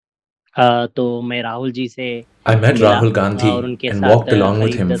तो मैं राहुल जी से I met मिला Rahul और Gandhi उनके and साथ walked along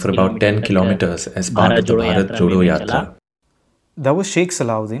with करीब him 10 for about किलोमीटर 10 तक kilometers as part Bharat of the जोड़ो Bharat यात्रा में Jodo मैं चला। Yatra. That was Sheikh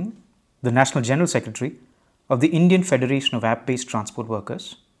Salauddin, the National General Secretary of the Indian Federation of App-Based Transport Workers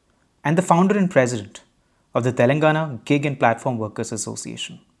and the founder and president of the Telangana Gig and Platform Workers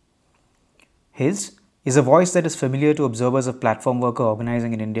Association. His is a voice that is familiar to observers of platform worker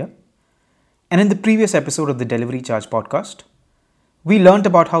organizing in India. And in the previous episode of the Delivery Charge podcast, we learnt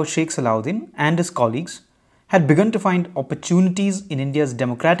about how Sheikh Salauddin and his colleagues had begun to find opportunities in India's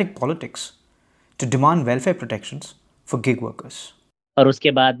democratic politics to demand welfare protections for gig workers. और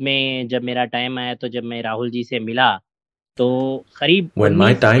उसके बाद में जब मेरा time आया तो जब मैं राहुल जी से मिला तो करीब When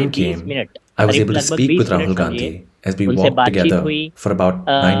my 19 से time 20 came, minute I was करीब able to लगभग speak 20 with मिनट Rahul समझिए Gandhi as we उनसे walked बातचीत together हुई। for about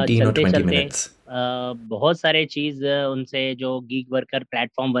 19 or चलते 20 चलते minutes. बहुत सारे चीज़ उनसे जो गिग वर्कर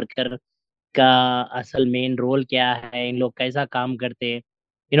प्लेटफॉर्म वर्कर का असल मेन रोल क्या है, इन लोग कैसा काम करते हैं,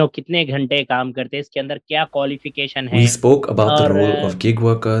 कितने घंटे काम करते हैं, इसके अंदर क्या क्वालिफिकेशन We है spoke about the और role of gig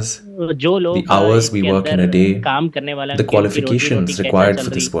workers, जो the लोग hours we इसके work in अंदर a day, काम करने वाले the हैं, कि उनकी रोजी रोटी qualifications कैसा required चल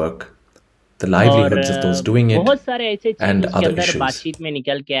for रही this work, the और livelihoods of those doing it, बहुत सारे ऐसे चीज and उसके other अंदर issues. बातचीत में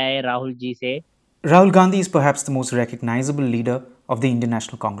निकल के आए राहुल जी से। Rahul Gandhi is perhaps the most recognizable leader of the Indian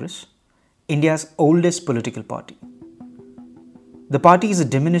National Congress, India's oldest political party. The party is a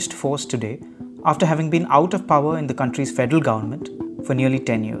diminished force today after having been out of power in the country's federal government for nearly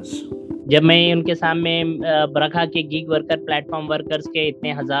 10 years. जब मैं उनके सामने रखा कि gig worker platform workers के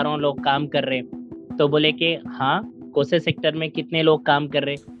इतने हजारों लोग काम कर रहे हैं, तो बोले कि हाँ, कोसे सेक्टर में कितने लोग काम कर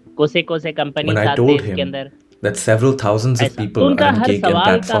रहे, कोसे कोसे When कंपनीज I आते हैं told इसके him अंदर that several thousands of ऐसा। तो people are उनका in हर gig and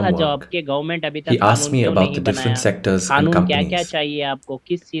सवाल का platform जवाब work, कि गवर्नमेंट अभी he तक asked कानून me क्यों about नहीं the बनाया, different sectors and कानून क्या क्या companies. चाहिए आपको,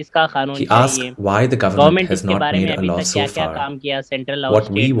 किस चीज का कानून He चाहिए, asked why the government government has इसके not बारे made में a अभी law तक so क्या क्या far, काम किया, सेंट्रल और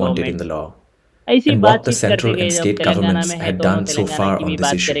what we state wanted in government. the law, ऐसी and what the बातचीत करते central गए। and जब state तेलंगाना governments में है had तो done so तेलंगाना far की भी on this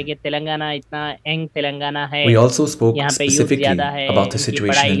बात issue. करेंगे। तेलंगाना इतना यंग तेलंगाना है, We also spoke यहाँ पे यूथ specifically ज्यादा है, about the इनकी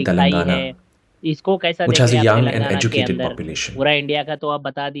situation पढ़ाई in लिखाई है, Telangana, इसको कैसा which देख has रहे a हैं आप young and तेलंगाना के educated अंदर। population. पूरा इंडिया का तो आप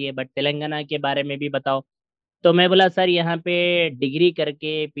बता दिए, बट तेलंगाना के बारे में भी बताओ। तो मैं बोला सर, यहाँ पे डिग्री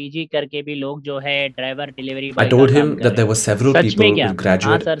करके पीजी करके भी लोग जो है ड्राइवर डिलीवरी I बॉय का told काम him कर that रहे there हैं। were several सच में people क्या? with हाँ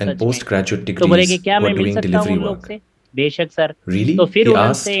graduate सर, and सच में। postgraduate तो बोले कि degrees क्या who मैं are मिल doing सकता हूँ delivery उन लोग work. से? बेशक सर। Really? तो फिर He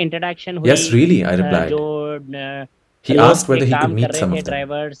उनसे asked. इंट्रोडक्शन हुई। Yes, really, I जो replied. He लोग asked थे whether he could काम कर meet रहे some थे, of them.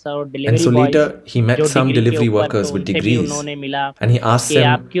 ड्राइवर्स और And delivery so boys later, he met जो some डिग्री के delivery ऊपर, तो workers with उनसे भी degrees, उन्होंने मिला and he asked कि them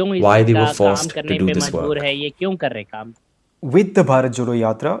आप क्यों why they इसका were काम forced to करने do पे this मजबूर work. है, ये क्यों कर रहे काम। With the Bharat Jodo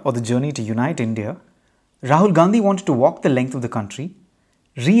Yatra, or the journey to unite India, Rahul Gandhi wanted to walk the length of the country,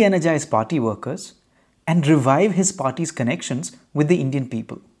 re-energize party workers, and revive his party's connections with the Indian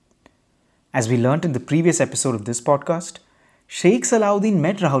people. As we learnt in the previous episode of this podcast, Sheikh Salauddin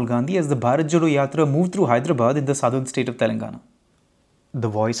met Rahul Gandhi as the Bharat Jodo Yatra moved through Hyderabad in the southern state of Telangana. The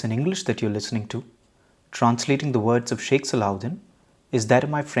voice in English that you're listening to, translating the words of Sheikh Salauddin, is that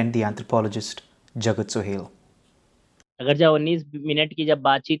of my friend the anthropologist Jagat Sohail. अगर जब 19 minute की जब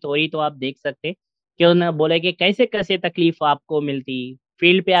बातचीत हो रही तो आप देख सकते कि उन्होंने बोले कि कैसे कैसे तकलीफ आपको मिलती,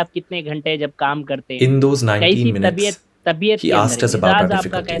 फील्ड पे आप कितने घंटे जब काम करते, In those 19 कैसी minutes, तबीयत he के अंदर asked us about our मिजाज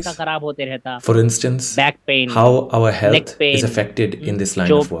आपका कैसा difficulties. खराब होते रहता, For instance, back pain, how our neck health is pen, affected in this line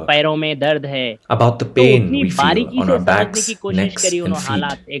जो of work, पैरों में दर्द है। about the तो pain उतनी we feel बारीकी on से our समझने backs, की कोशिश necks, करी and उन्होंने, feet.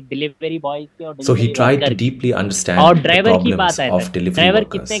 हालात एक डिलीवरी बॉय के और So he delivery tried to worker की। deeply और understand the ड्राइवर की problems बात आए of तक, delivery ड्राइवर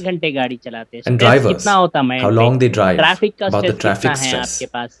workers. कितने घंटे गाड़ी चलाते हैं, And स्ट्रेस drivers, कितना होता माइंड how पे, long they drive, ट्रैफिक का about the स्ट्रेस traffic कितना है stress, आपके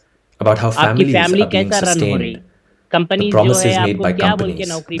पास, about how आपकी families फैमिली are being कैसा रन हो रही, sustained, the कंपनीज जो है promises made आपको by क्या बोल के companies,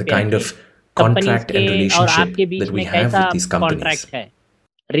 नौकरी the पे kind रखी, of कंपनीज contract के and और relationship आपके बीच that में we have कैसा with these companies. कॉन्ट्रैक्ट है,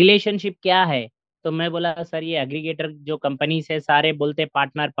 रिलेशनशिप क्या है। तो मैं बोला सर, ये एग्रीगेटर जो कंपनीज है सारे बोलते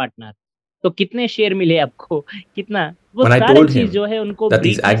पार्टनर पार्टनर, तो कितने शेयर मिले आपको, कितना, वो When I सारे told चीज him जो है उनको that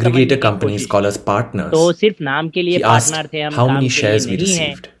these ब्रीफ में समझने aggregator की companies कोशिश call की। us partners, तो सिर्फ नाम के लिए he asked पार्टनर थे हम, how काम many के लिए shares we नहीं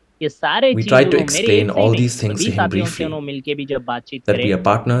है। received. ये सारे We चीज tried to उन्होंने, मेरे explain एक से ही all नहीं, these things सभी to him साथियों से briefly, उन्होंने मिलके भी जब बातचीत that करे, we are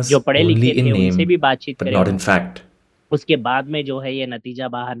partners जो पढ़े only लिखे in थे उनसे name, भी बातचीत but करे not in उन्होंने। fact. उसके बाद में जो है ये नतीजा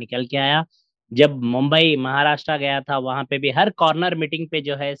बाहर निकल के आया। जब मुंबई महाराष्ट्र गया था, वहां पे भी हर कॉर्नर मीटिंग पे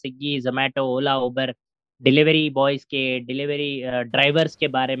जो है स्विगी, जोमेटो, ओला, उबर, डिलीवरी बॉयज के, डिलीवरी ड्राइवर्स के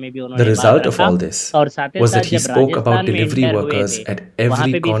बारे में भी The उन्होंने बात result of रखा। all this और साथ ही was साथ that he जब spoke about राजस्थान में delivery एंटर हुए workers थे, at वहां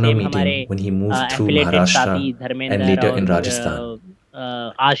every पे भी corner सेम meeting हमारे when he moved through affiliated Maharashtra साथी and धर्मेंद्र later और in Rajasthan.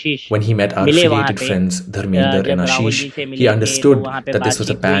 Ashish When he met our मिले वहां affiliated पे। friends Dharmender and जब राहुल Ashish, जी से he मिले थे तो understood वहां पे that this was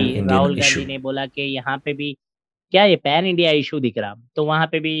a बातचीत हुई। pan-Indian Rahul Gandhi issue. ने बोला कि यहाँ पे भी क्या ये पैन इंडिया इशू दिख रहा, तो वहां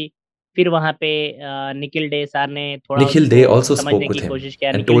पे भी फिर वहां पे निखिल डे सर ने थोड़ा Nikhil उसको Dey also समझने spoke with की him कोशिश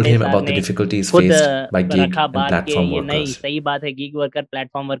किया। and Nikhil told day him sir about the ने difficulties खुद faced by gig रखा and बात कि platform ये नहीं, workers. सही बात है, गिग वर्कर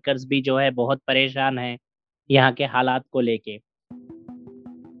प्लेटफॉर्म वर्कर्स भी जो है बहुत परेशान है यहाँ के हालात को लेके।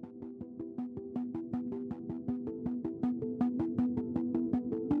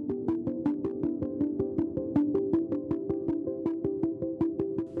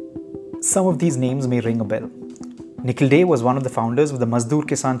 Some of these names may ring a bell. Nikhil Dey was one of the founders of the Mazdoor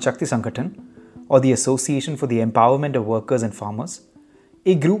Kisan Shakti Sangathan, or the Association for the Empowerment of Workers and Farmers,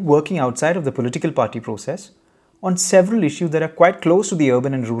 a group working outside of the political party process on several issues that are quite close to the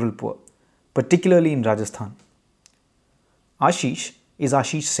urban and rural poor, particularly in Rajasthan. Ashish is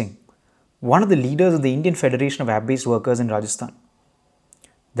Ashish Singh, one of the leaders of the Indian Federation of App-based Workers in Rajasthan.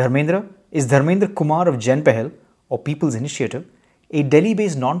 Dharmendra is Dharmendra Kumar of Jan Pahal, or People's Initiative, a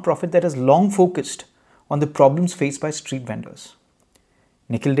Delhi-based non-profit that has long focused on the problems faced by street vendors.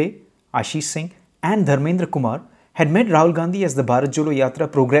 Nikhil Dey, Ashish Singh and Dharmendra Kumar had met Rahul Gandhi as the Bharat Jolo Yatra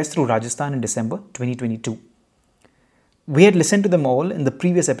progressed through Rajasthan in December 2022. We had listened to them all in the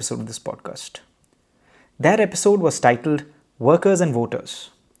previous episode of this podcast. That episode was titled Workers and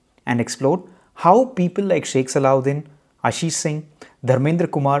Voters and explored how people like Sheikh Salauddin, Ashish Singh,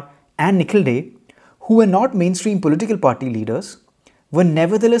 Dharmendra Kumar and Nikhil Dey, who were not mainstream political party leaders, were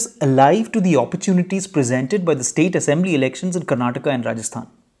nevertheless alive to the opportunities presented by the state assembly elections in Karnataka and Rajasthan.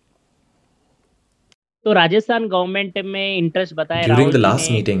 तो Rajasthan government में interest बताया During Rahul the ji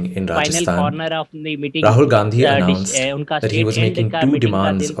last ने meeting in final Rajasthan, corner of the meeting Rahul Gandhi announced उनका that he was state and making का two meeting का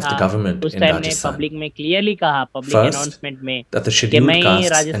demands दिन of था the government उस in टाइम ने Rajasthan. पब्लिक में क्लियरली कहा पब्लिक First, अनाउंसमेंट में that the कि scheduled मैं castes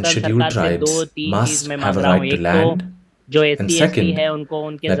and राजस्थान scheduled सरकार से दो tribes तीन चीज must में have मांग a रहा हूँ। right to एक तो land, जो and एससी एसटी second, है उनको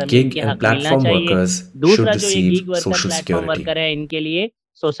उनके that जमीन gig के and हक मिलना platform चाहिए। workers should दूसरा जो ये receive gig worker social platform security. Worker है इनके लिए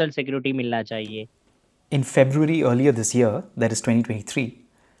सोशल सिक्योरिटी मिलना चाहिए। In February earlier this year, that is 2023,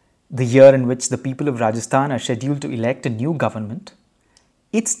 the year in which the people of Rajasthan are scheduled to elect a new government,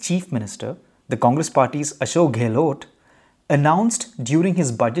 its chief minister, the Congress party's Ashok Gehlot, announced during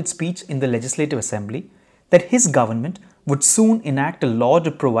his budget speech in the Legislative Assembly that his government would soon enact a law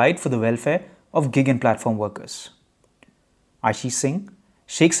to provide for the welfare of gig and platform workers. Ashish Singh,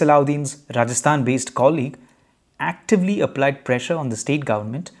 Sheikh Salauddin's Rajasthan-based colleague, actively applied pressure on the state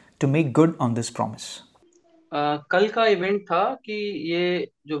government to make good on this promise. कल का event था कि ये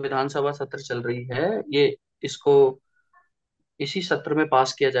जो विधानसभा सत्र चल रही है ये इसको इसी सत्र में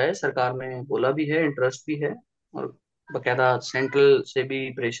पास किया जाए। सरकार ने बोला भी है, इंटरेस्ट भी है और बकायदा सेंट्रल से भी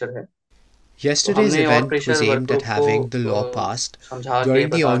प्रेशर है। Yesterday's event was aimed at having the law passed during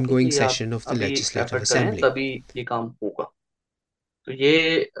the ongoing session of the Legislative Assembly. तभी ये काम होगा। तो ये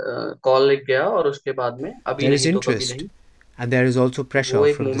कॉल लिख गया और उसके बाद में अभी There is नहीं तो कभी interest नहीं and there is also वो pressure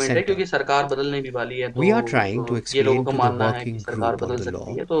एक from the मूवमेंट है centre. क्योंकि सरकार बदलने भी वाली है। We are तो trying to ये लोगों explain को to the मानना है कि working सरकार group बदल of the सकती law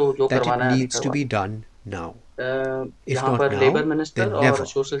है, तो जो that करवाना it है needs to be done now. If यहाँ not पर now, लेबर मिनिस्टर then और never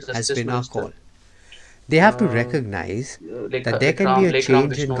social has justice been our minister call. They have to recognize that there can be a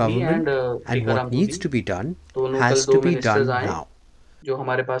change in government and what needs to be done has to be done now. जो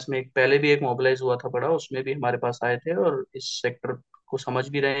हमारे पास में एक पहले भी एक mobilise हुआ था बड़ा, उसमें भी हमारे पास आए थे और इस सेक्टर को समझ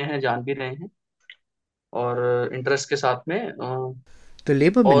भी रहे हैं, जान भी रहे हैं और इंटरेस्ट के साथ में The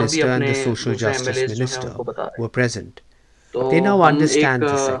Labour और भी Minister and अपने the Social दूसरे Justice एमएलएस जो हैं Minister उनको बता रहे were हैं। present. तो They now हम understand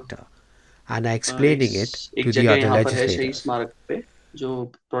the एक sector and are explaining it एक to the जगह other यहाँ पर है शहीद legislators. स्मारक पे जो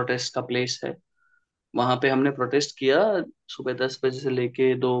प्रोटेस्ट का प्लेस है, वहां पे हमने प्रोटेस्ट किया सुबह 10 बजे से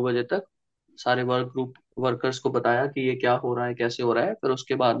लेके 2 बजे तक। सारे वर्कर्स को बताया कि ये क्या हो रहा है, कैसे हो रहा है। फिर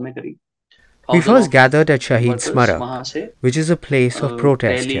उसके बाद में करीब We 1000 first of gathered at Shahid workers Smarak, वहां से which is a place of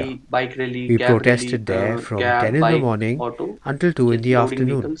protest rally, here. Bike rally, We cab rally, protested there from 10 cab, in the bike, morning auto, until 2 in the loading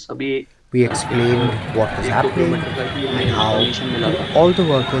afternoon. Vehicles सभी We explained what was 1-2 happening kilometre का ही हमें and how information मिला to था। all the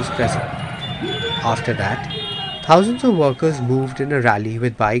workers present. After that, thousands of workers moved in a rally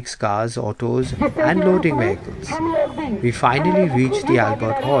with bikes, cars, autos and loading vehicles. We finally reached the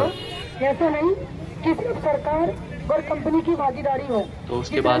Albert Hall. तो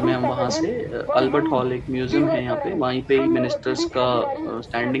उसके बाद में हम वहाँ से अल्बर्ट हॉल, एक म्यूजियम है यहाँ पे, वहीं पे ही मिनिस्टर्स का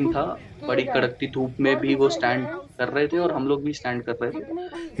स्टैंडिंग था। बड़ी कड़कती धूप में भी वो स्टैंड कर रहे थे और हम लोग भी स्टैंड कर रहे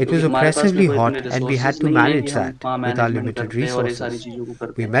थे। It was oppressively hot and we had to manage that with our limited resources.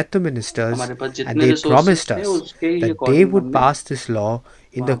 We met the ministers and they promised us that they would pass this law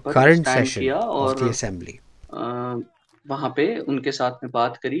in the current session of the assembly. वहाँ पे उनके साथ में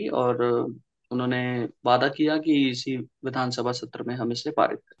बात करी और उन्होंने वादा किया कि इसी विधानसभा सत्र में हम इसे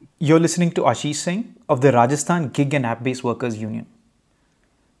पारित करेंगे। You're listening to Ashish Singh of the Rajasthan Gig and App-based Workers Union.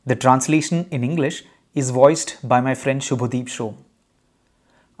 The translation in English is voiced by my friend Shubhadeep Shom.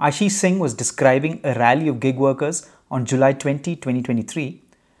 Ashish Singh was describing a rally of gig workers on July 20, 2023,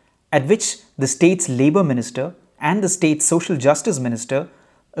 at which the state's Labour Minister and the state's Social Justice Minister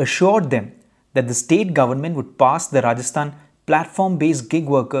assured them that the state government would pass the Rajasthan Platform-Based Gig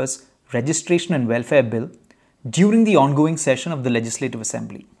Workers Registration and Welfare Bill during the ongoing session of the Legislative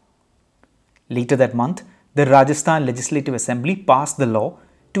Assembly. Later that month, the Rajasthan Legislative Assembly passed the law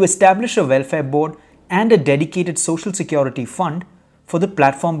to establish a welfare board and a dedicated social security fund for the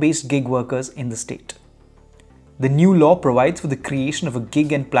platform-based gig workers in the state. The new law provides for the creation of a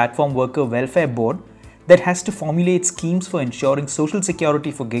gig and platform worker welfare board that has to formulate schemes for ensuring social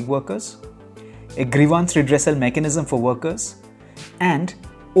security for gig workers, a grievance redressal mechanism for workers, and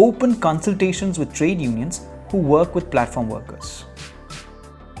open consultations with trade unions who work with platform workers.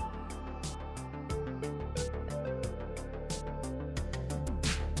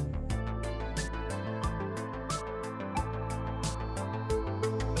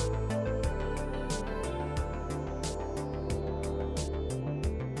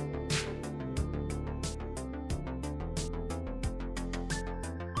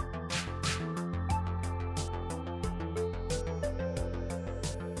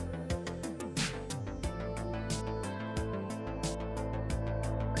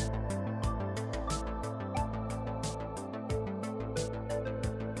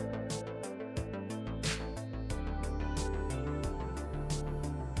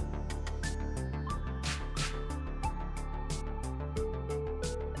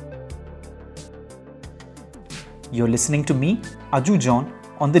 You're listening to me, Aju John,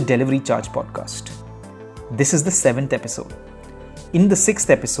 on the Delivery Charge podcast. This is the 7th episode. In the 6th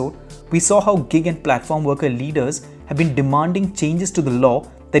episode, we saw how gig and platform worker leaders have been demanding changes to the law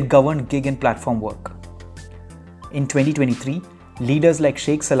that govern gig and platform work. In 2023, leaders like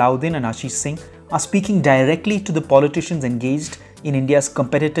Shaik, Salauddin and Ashish Singh are speaking directly to the politicians engaged in India's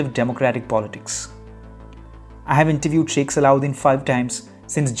competitive democratic politics. I have interviewed Shaik Salauddin 5 times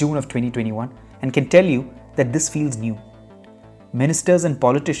since June of 2021 and can tell you that this feels new. Ministers and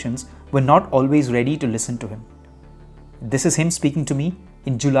politicians were not always ready to listen to him. This is him speaking to me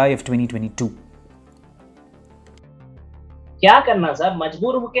in July of 2022. क्या करना साहब,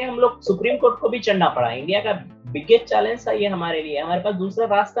 मजबूर होके हम लोग supreme court को भी चढ़ना पड़ा। इंडिया का बिगेस्ट चैलेंज था ये हमारे लिए, हमारे पास दूसरा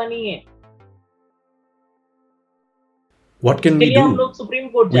रास्ता नहीं है। What can we do?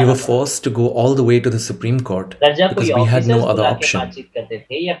 We were forced to go all the way to the Supreme Court because we had no other option.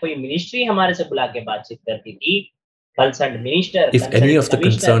 If any of the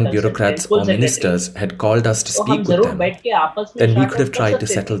concerned bureaucrats or ministers had called us to speak with them, then we could have tried to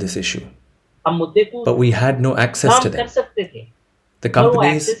settle this issue. But we had no access to them. The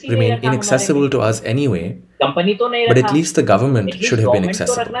companies remain inaccessible to us anyway, but at least the government should have been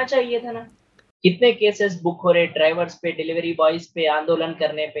accessible. कितने cases book हो रहे drivers पे, delivery boys पे, आंदोलन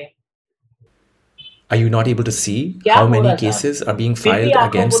करने पे? Are you not able to see how many cases are being filed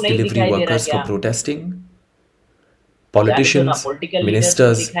against delivery workers for protesting? Politicians,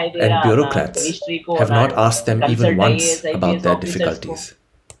 ministers and bureaucrats have not asked them even once about their difficulties.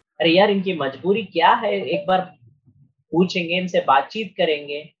 अरे यार, इनकी मजबूरी क्या है? एक बार पूछेंगे, इनसे बातचीत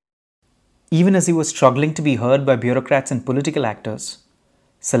करेंगे. Even as he was struggling to be heard by bureaucrats and political actors,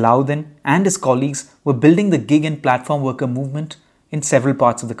 Salauddin and his colleagues were building the gig and platform worker movement in several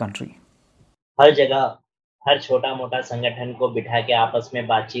parts of the country. हर जगह हर छोटा मोटा संगठन को बिठा के आपस में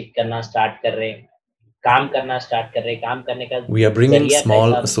बातचीत करना स्टार्ट कर रहे, काम करना स्टार्ट कर रहे, काम करने का We are bringing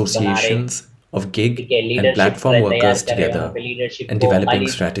small associations of gig and platform workers together and developing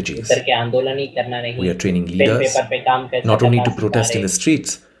strategies. We are training leaders not only to protest in the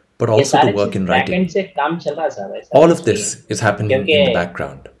streets but also to work in writing. All of this is happening in the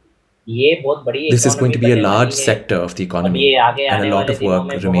background. This is going to be a large sector of the economy and a lot of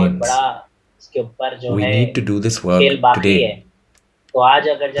work remains. We need to do this work today.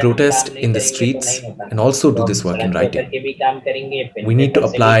 Protest in the streets and also do this work in writing. We need to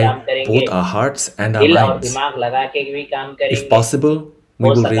apply both our hearts and our minds. If possible, we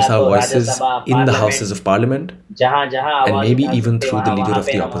will raise our voices in the houses of parliament and maybe even through the leader of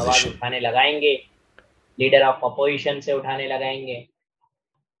the opposition. Leader of opposition से उठाने लगाएंगे।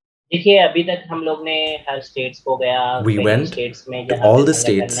 देखिए, अभी तक हम लोग ने हर states को गया, we went to all the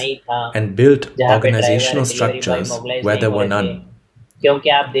states and built organizational structures where there were none.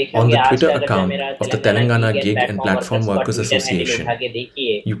 On the Twitter account of the Telangana Gig and Platform Workers Association,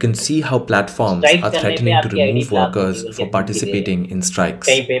 you can see how platforms are threatening to remove workers for participating in strikes.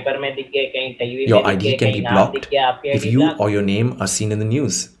 Your ID can be blocked if you or your name are seen in the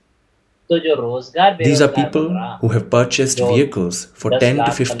news. These are people who have purchased vehicles for 10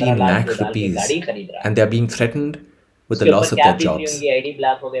 to 15 lakh rupees and they are being threatened with the loss of their jobs.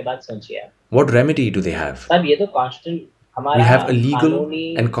 What remedy do they have? We have a legal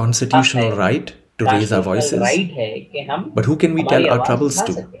and constitutional right to raise our voices, but who can we tell our troubles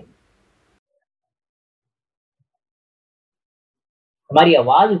to? हमारी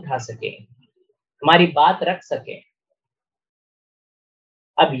आवाज उठा सके, हमारी बात रख सके।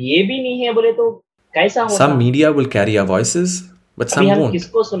 अब ये भी नहीं है बोले तो कैसा होगा? Some media will carry our voices, but some won't.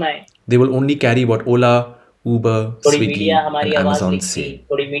 किसको सुनाएं? They will only carry what Ola, Uber, थोड़ी Swiggy, मीडिया and हमारी आवाज Amazon लिखती, say.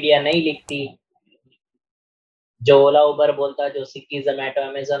 थोड़ी मीडिया नहीं लिखती। जो ओला उबर बोलता, जो स्विगी जोमेटो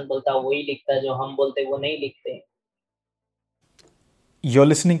अमेजन बोलता, वही लिखता। जो हम बोलते वो नहीं लिखते। You're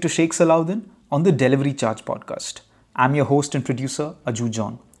listening to Sheikh Salauddin on the Delivery Charge podcast. I'm your host and producer, Aju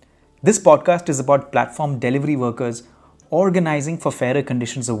John. This podcast is about platform delivery workers organizing for fairer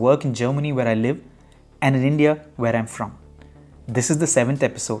conditions of work in Germany, where I live, and in India, where I'm from. This is the 7th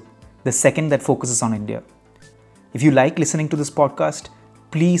episode, the second that focuses on India. If you like listening to this podcast,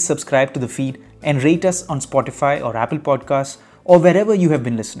 please subscribe to the feed and rate us on Spotify or Apple Podcasts or wherever you have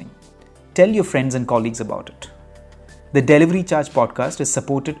been listening. Tell your friends and colleagues about it. The Delivery Charge podcast is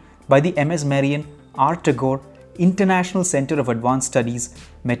supported by the MS Marian R. Tagore International Center of Advanced Studies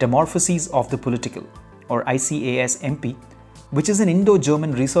Metamorphoses of the Political, or ICAS-MP, which is an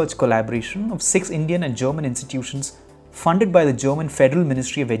Indo-German research collaboration of 6 Indian and German institutions funded by the German Federal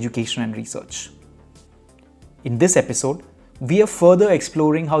Ministry of Education and Research. In this episode, we are further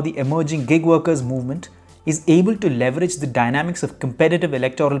exploring how the emerging gig workers movement is able to leverage the dynamics of competitive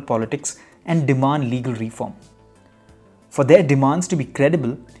electoral politics and demand legal reform. For their demands to be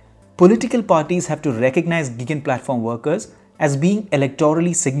credible, political parties have to recognize gig and platform workers as being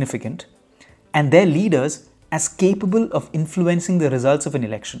electorally significant and their leaders as capable of influencing the results of an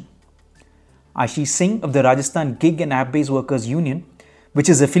election. Ashish Singh of the Rajasthan Gig and App-Based Workers Union, which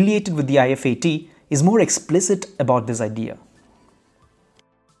is affiliated with the IFAT, is more explicit about this idea.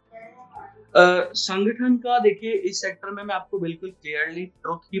 संगठन का देखिए, इस sector में मैं आपको बिल्कुल clearly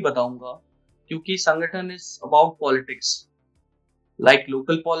truth ही बताऊंगा, क्योंकि संगठन is about politics, like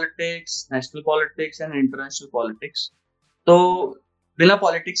local politics, national politics and international politics. तो बिना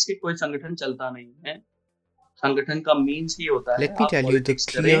पॉलिटिक्स के कोई संगठन चलता नहीं है। संगठन का मीन्स ही होता है Let me tell you the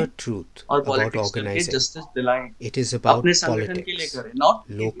clear truth और about पॉलिटिक्स करके organizing. Justice दिलाएं। It is about अपने संगठन के लिए politics, करें, नॉट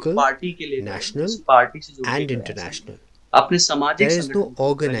local, पार्टी के लिए, national, पार्टी से जुड़ के and करें। international. अपने सामाजिक There is no संगठन,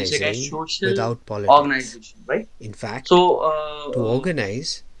 organizing social without politics. Organisation, right? In fact, So, to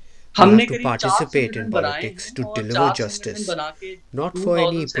organize, you हमने have to करीब 4 participate in संगठन बनाए politics हैं to और deliver 4 justice, संगठन बना के not for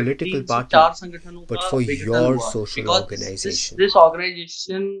any 2017 political से party, 4 संगठनों but का for विघटन your हुआ, social because organization. this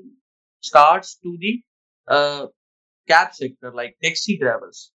organization starts to the cab sector, like taxi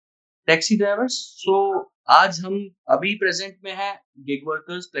drivers. So आज हम अभी प्रेजेंट में है गिग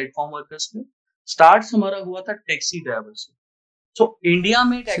वर्कर्स, प्लेटफॉर्म वर्कर्स में। स्टार्ट हमारा हुआ था टैक्सी ड्राइवर से। So India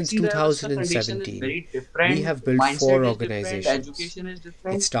में Since taxi drivers का condition is 2017, very different. we have built Mindset 4 is different, organizations. education is It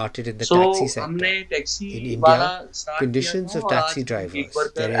different. started in the So taxi sector. हमने taxi In वाला India, start conditions किया था of और taxi आज हम gig drivers,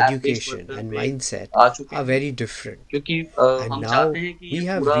 worker, their app-based education worker and पे mindset आ चुके are हैं। very different. क्योंकि And हम now चाहते हैं कि we ये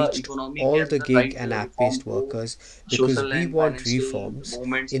have पूरा reached इकोनॉमी all के the अंदर gig right and reform app-based हो, workers because social we and want financial reforms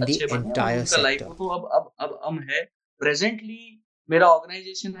movements in the अच्छे बने और entire उनका लाइफ sector. हो। तो अब हम है प्रेजेंटली मेरा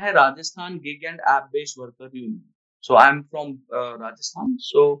ऑर्गेनाइजेशन है Rajasthan gig and app based worker union. So I am from Rajasthan.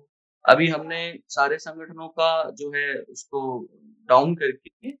 सो अभी हमने सारे संगठनों का जो है उसको डाउन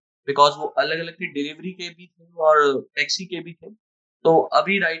करके, बिकॉज वो अलग अलग थे, डिलीवरी के भी थे और टैक्सी के भी थे। तो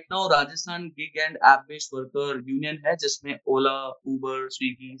अभी right now Rajasthan gig and app based worker union है, जिसमें ओला, उबर,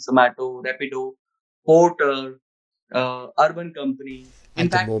 Swiggy, Zomato, Rapido, porter, urban company, At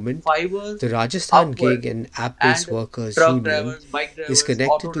the moment, the Rajasthan Gig and App-Based Workers Union is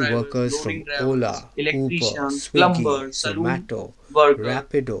connected to workers from Ola, Uber, Swiggy, Zomato,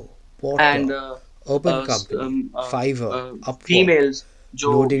 Rapido, and Porter, Urban Company, Fiverr, Upwork, females जो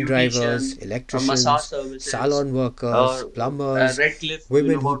loading beautician, drivers, massage electricians, services, salon workers, plumbers, Red Cliff, women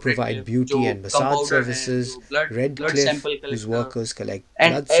you know who about Red provide Cliff, beauty जो and massage compounder services, हैं, जो Red blood Cliff, sample whose collector, workers collect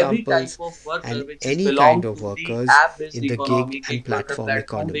and blood every samples, type of worker and which is any belong kind of to the workers app-based in the economy, gig gig and worker platform economy.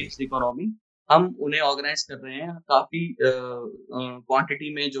 platform-based economy, हम उन्हें organise कर रहे हैं। काफी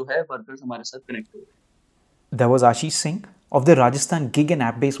quantity में जो है workers हमारे साथ कनेक्ट हो रहे हैं। There was Ashish Singh of the Rajasthan Gig and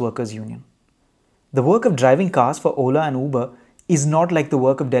App-Based Workers Union. The work of driving cars for Ola and Uber is not like the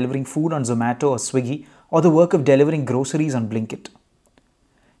work of delivering food on Zomato or Swiggy or the work of delivering groceries on Blinkit.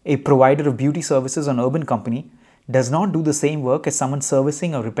 A provider of beauty services on Urban Company does not do the same work as someone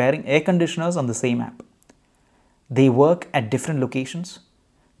servicing or repairing air conditioners on the same app. They work at different locations.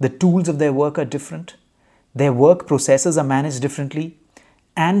 The tools of their work are different. Their work processes are managed differently,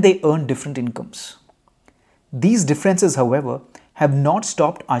 and they earn different incomes. These differences, however, have not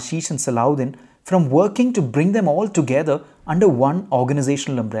stopped Ashish and Salauddin from working to bring them all together under one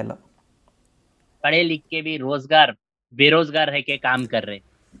organizational umbrella. पढ़े लिख के भी रोजगार बेरोजगार रह के काम कर रहे।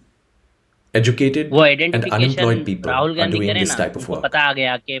 Educated वो and identification unemployed people Rahul are Gandhi doing करे this ना, type of उनको work. पता आ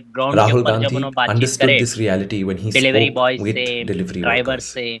गया कि ग्राउंड के Rahul ऊपर जब Gandhi उन्होंने बातचीत understood करे this reality when he delivery spoke boys with से, delivery ड्राइवर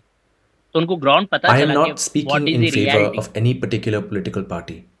workers. से, तो उनको ग्राउंड पता I am चला कि not speaking what is in the favor reality. of any particular political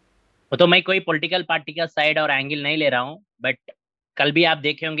party. वो तो मैं कोई पॉलिटिकल पार्टी का साइड और एंगल नहीं ले रहा हूँ, बट कल भी आप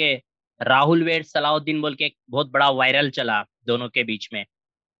देखे होंगे राहुल वेड्स सलाउद्दीन बोल के एक बहुत बड़ा वायरल चला दोनों के बीच में।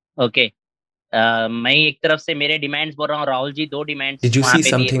 ओके। मैं एक तरफ से मेरे डिमांड्स बोल रहा हूँ, राहुल जी दो डिमांड्स Did you वहां see पे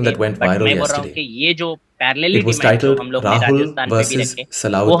दिए something थे, that went बट viral मैं बोल रहा हूँ कि yesterday? ये जो पैरेलली It was डिमांड जो titled हम लोग ने Rahul राजस्थान पे भी versus रखे,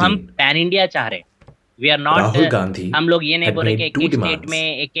 वो हम Salauddin. पैन इंडिया चाह रहे। We are not, Rahul Gandhi हम लोग ये नहीं had बोल रहे कि made एक two एक स्टेट में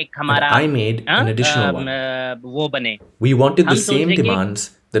demands, एक एक and हमारा I made हाँ, an additional one. वो बने। We wanted the हम सोच same रहे कि demands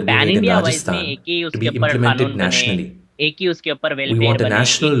that we pan made in India wise में Rajasthan एक ही to उसके be ऊपर implemented कानून बने, nationally. एक ही उसके ऊपर We वेलफेयर want a बने,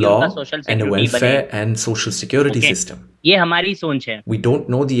 national एक ही उनका law social and a security बने। welfare and social security okay, system. ये हमारी सोच है। We don't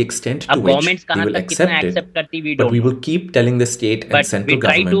know the extent to अब which गवर्नमेंट्स they कहाँ will तक कितना accept it, एक्सेप्ट करती we but don't we know, will keep telling the state and but we central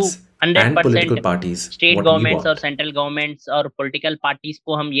try to governments hundred and political percent parties state what we governments और want. Central governments और political parties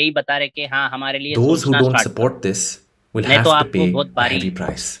को हम यही बता रहे कि हाँ हमारे लिए Those who सोचना don't स्टार्ट करो, support this will नहीं तो have to आपको pay बहुत a भारी heavy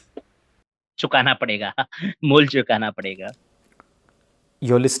price. चुकाना पड़ेगा मूल चुकाना पड़ेगा।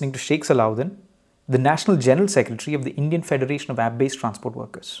 You're listening to Sheikh Salauddin, the National General Secretary of the Indian Federation of App-Based Transport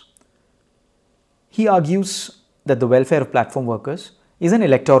Workers. He argues that the welfare of platform workers is an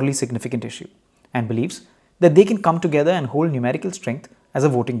electorally significant issue and believes that they can come together and hold numerical strength as a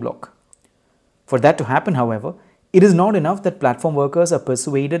voting bloc. For that to happen, however, it is not enough that platform workers are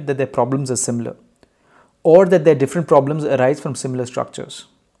persuaded that their problems are similar or that their different problems arise from similar structures.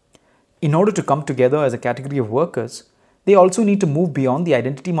 In order to come together as a category of workers, they also need to move beyond the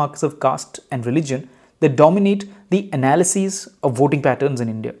identity markers of caste and religion that dominate the analyses of voting patterns in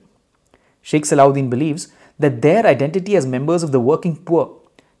India. Sheikh Salauddin believes that their identity as members of the working poor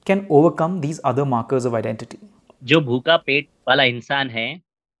can overcome these other markers of identity. जो भूखा पेट वाला इंसान है,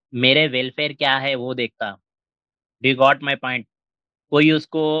 मेरे welfare क्या है वो देखता। Do you got my point? कोई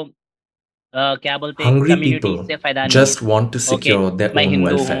उसको क्या बोलते हैं, Hungry कम्युनिटी people से फायदा नहीं है। just want to okay, secure their मैं own हिंदू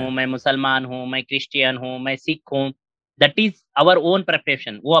welfare. हूँ, मैं मुसलमान हूँ, मैं क्रिश्चियन हूँ, मैं सिख हूँ, that is our own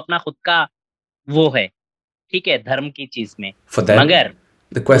preparation, वो अपना खुद का वो है, ठीक है, धर्म की चीज में। For them, मगर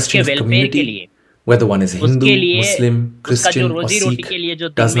the question उसके of वेलफेयर के community, लिए, whether one is Hindu, उसके लिए Muslim, उसका जो Christian, or रोजी रोटी Sikh, के लिए जो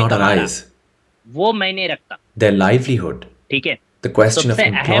दिन does में not कमा रहा, arise. वो मैंने रखता, Their livelihood, ठीक है। the question of सबसे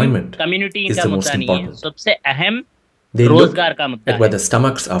अहम employment, कम्युनिटी is इनका the most मुद्दा नहीं है, important. सबसे अहम They look रोजगार का मुद्दा at है। whether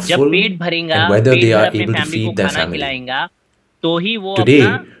stomachs are जब full पेट भरेगा, and whether पेट they भर are अपने able to फैमिली को feed their खाना family. खिलाएगा तो ही वो अपना Today,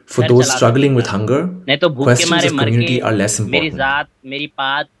 for घर those चला struggling with सकेगा। hunger, नहीं तो भूख के questions मारे of मर के community are less मेरी important. जात, मेरी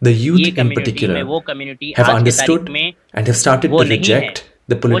पात, The youth ये in कम्युनिटी particular में वो कम्युनिटी have आज के तारीख understood में and have started वो to नहीं है। reject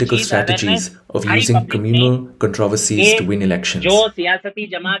the वो political चीज अवेयरनेस strategies of सारी using पब्लिक में communal controversies to win कि elections. जो सियासती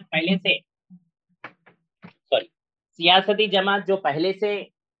जमात पहले से, सॉरी, सियासती जमात जो पहले से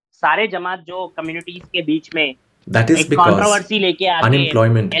सारे जमात जो कम्युनिटीज के बीच में That is एक because कंट्रोवर्सी लेके आके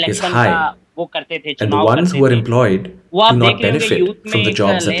unemployment is इलेक्शन का high, वो करते थे, and the चुनाव ones करते who are थे। employed वो आप do देख not रहे होंगे benefit यूथ में from the एक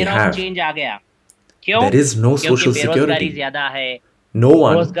jobs that they layer of have. Change आ गया। क्यों? There is no क्योंकि social बेरोजगारी security, ज्यादा है, no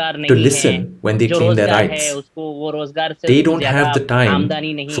one रोजगार to नहीं है, listen when they जो claim their रोजगार है rights. उसको वो रोजगार से They उसको don't ज्यादा have the time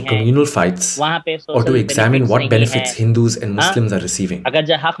आमदनी नहीं for है, communal fights वहां पे or to social examine benefits what नहीं है। benefits Hindus and हाँ, Muslims are receiving. अगर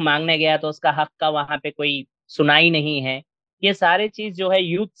जब हक मांगने गया तो उसका हक का वहां पे कोई सुनाई नहीं है। ये सारे चीज जो है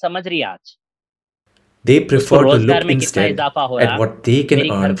यूथ समझ रही है आज। They उसको prefer to रोजगार look में कितना instead इजाफा हो at रहा, what they can मेरी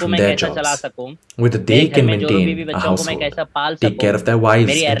घर earn को from मैं their कैसा चला jobs, सकूं, whether मेरे they घर can में जो भी maintain a बच्चों को मैं household, कैसा पाल take सकूं, care of their wives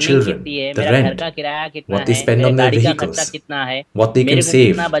मेरी and अर्निंग children, कितनी है, the मेरा घर rent, का किराया कितना what they है, spend मेरे on their गाड़ी का खर्चा vehicles, कितना है, what they मेरे can को save,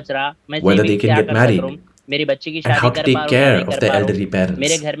 कितना बच रहा, मैं whether they सेविंग्स can क्या get कर सक रहा married, हूँ, मेरी बच्ची की and शादी how to कर पा take रहा हूँ या care नहीं of कर their पा रहा हूँ, elderly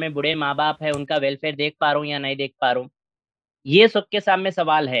मेरे parents. घर में बूढ़े माँ बाप है, उनका वेलफेयर देख पा रहा हूँ या नहीं देख पा रहा हूँ, ये सबके सामने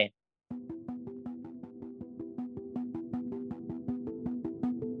सवाल है।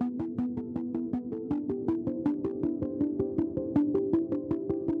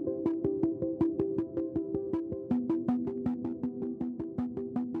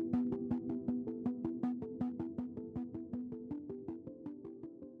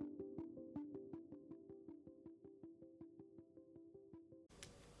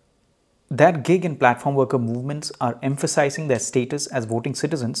 That gig and platform worker movements are emphasizing their status as voting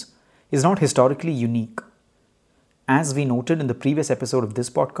citizens is not historically unique. As we noted in the previous episode of this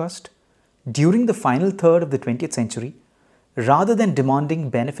podcast, during the final third of the 20th century, rather than demanding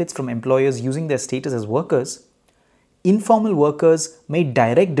benefits from employers using their status as workers, informal workers made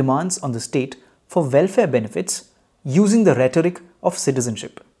direct demands on the state for welfare benefits using the rhetoric of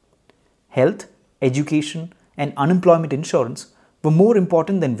citizenship. Health, education, and unemployment insurance were more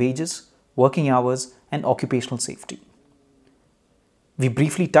important than wages, working hours, and occupational safety. We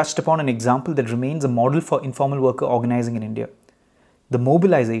briefly touched upon an example that remains a model for informal worker organizing in India: the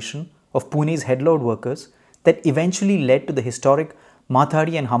mobilization of Pune's headload workers that eventually led to the historic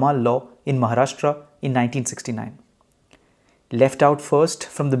Mathari and Hamal law in Maharashtra in 1969. Left out first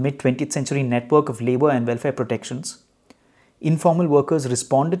from the mid-20th century network of labor and welfare protections, informal workers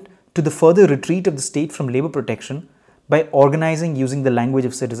responded to the further retreat of the state from labour protection by organising using the language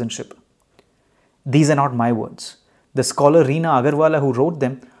of citizenship. These are not my words. The scholar Reena Agarwala, who wrote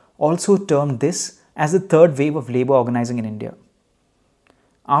them, also termed this as the third wave of labour organising in India.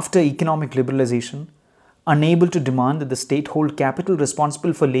 After economic liberalisation, unable to demand that the state hold capital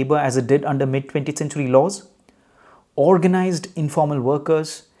responsible for labour as it did under mid-20th century laws, organised informal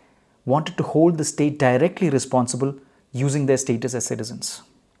workers wanted to hold the state directly responsible using their status as citizens.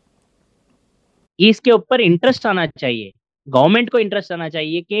 इसके ऊपर interest आना चाहिए, government को interest आना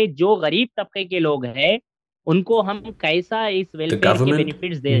चाहिए कि जो गरीब तबके के लोग हैं उनको हम कैसा इस वेलफेयर के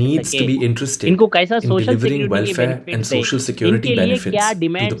बेनिफिट्स दे सके, इनको कैसा सोशल सिक्योरिटी के बेनिफिट्स दे, इनके लिए क्या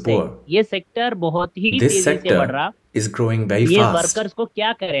डिमांड्स है। ये सेक्टर बहुत ही तेजी से बढ़ रहा, ये वर्कर्स को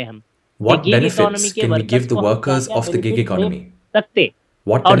क्या करें हम, What benefits can we give the workers of the gig economy? सकते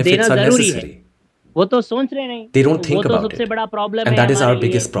What benefits are necessary? वो तो सोच रहे नहीं, They don't think वो तो about सबसे it. बड़ा प्रॉब्लम And है that is our हमारे लिए।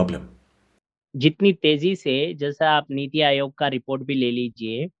 biggest problem. जितनी तेजी से, जैसा आप नीति आयोग का रिपोर्ट भी ले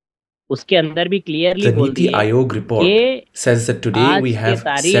लीजिए, उसके अंदर भी क्लियरली The बोल Niti दिए Ayog report कि says that today we आज के have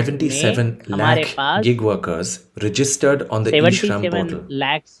तारीख 77 में हमारे lakh पास gig workers registered on the e-Shram 77 portal.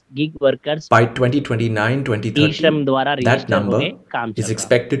 lakhs gig workers By 2029-2030, eShram द्वारा that रजिस्टर हो number गए, काम चल is रहा,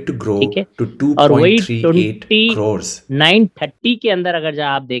 expected to grow ठीक है। to और वही 2.38 crores. 2930 के अंदर अगर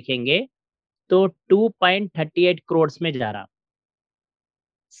जब आप देखेंगे तो 2.38 करोड़ में जा रहा,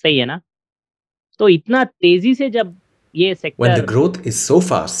 सही है ना। तो इतना तेजी से जब ये When the sector growth is so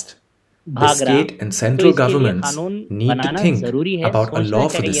fast, the भाग रहा, state and तो central इसके लिए governments कानून need to बनाना think जरूरी है, about a सोचना law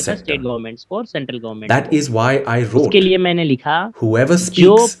for चाहिए this था sector. स्टेट गवर्नमेंट्स को और सेंट्रल गवर्नमेंट That को। is why I उसके wrote, लिए मैंने लिखा, whoever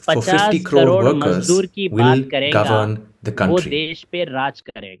जो speaks for 50 50 crore crore workers मजदूर की will बात करेगा govern the वो country. देश पे राज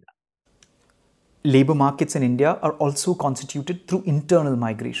करेगा। Labour markets in India are also constituted through internal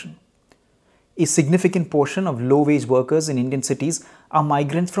migration. A significant portion of low-wage workers in Indian cities are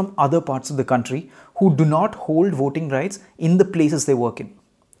migrants from other parts of the country who do not hold voting rights in the places they work in.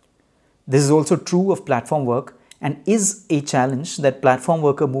 This is also true of platform work and is a challenge that platform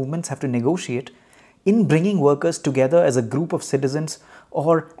worker movements have to negotiate in bringing workers together as a group of citizens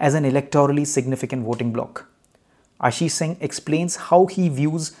or as an electorally significant voting bloc. Ashish Singh explains how he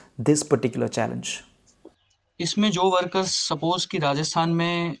views this particular challenge. इसमें जो workers, suppose कि राजस्थान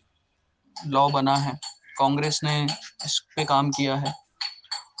में law बना है, कांग्रेस ने इस पे काम किया है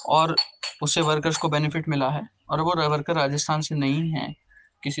और उससे वर्कर्स को बेनिफिट मिला है, और वो वर्कर राजस्थान से नहीं है,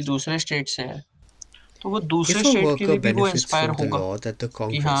 किसी दूसरे स्टेट से है, तो वो दूसरे स्टेट के लिए भी वो इंस्पायर होगा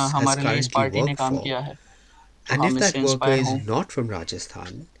कि हाँ हमारे लिए इस पार्टी ने काम किया है, तो And हम if इससे that worker इंस्पायर is हों। not from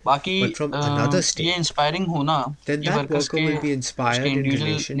Rajasthan, बाकी but from another state, ये इंस्पायरिंग होना then ये that वर्कर्स worker के will be inspired in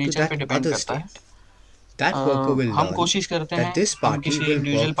individual relation to nature पे that डिपेंड other करता है। state. That worker will हम learn कोशिश करते हैं, that this हम party किसी will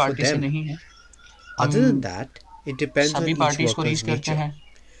individual work for party से them. नहीं है, Other हम than that, it depends on सभी each पार्टीज को रीच worker's करते nature. हैं,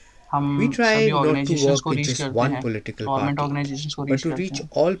 हम We try सभी not to ऑर्गेनाइजेशंस work को with रीच just करते one हैं, political गवर्नमेंट party, ऑर्गेनाइजेशंस को but रीच to करते reach हैं,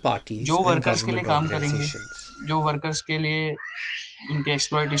 all parties जो and वर्कर्स के लिए government काम करेंगे, organizations. जो वर्कर्स के लिए उनके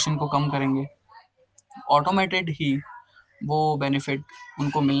एक्सप्लॉयटेशन को कम करेंगे, ऑटोमेटेड ही वो बेनिफिट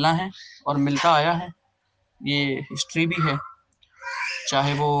उनको मिलना है और मिलता आया है, ये हिस्ट्री भी है।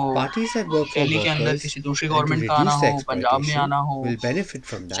 चाहे वो Parties that work for Delhi के अंदर workers किसी दूसरी and to गवर्नमेंट का आना reduce the हो, पंजाब में आना exploitation हो, will benefit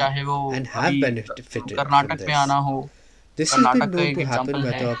from that चाहे वो and have अभी benefited from कर्नाटक में आना this. हो। This has कर्नाटक been का known एक to happen एग्जांपल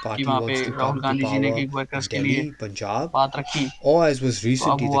है whether a कि party वहाँ पे wants to Rahul come to Gandhi ji ने power गिग वर्कर्स in के लिए Delhi, Punjab, बात रखी, or as was तो अब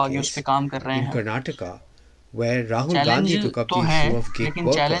recently वो the आगे उस case पे काम कर रहे in हैं। Karnataka, where Rahul challenge Gandhi took up तो the है, issue of gig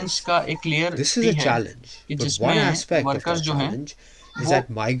लेकिन चैलेंज workers. का एक क्लियर This is भी a है challenge, कि but one जिसमें aspect of वर्कर्स that जो हैं challenge is वो that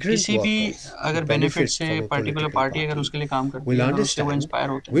migrant किसी भी workers अगर who बेनिफिट benefit से from a particular political party अगर party उसके लिए काम करती will है, अगर उससे वो understand इंस्पायर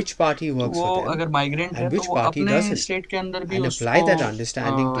होते हैं, which party तो works वो for them अगर माइग्रेंट है and तो which वो party अपने doesn't, स्टेट के अंदर भी and apply उसको that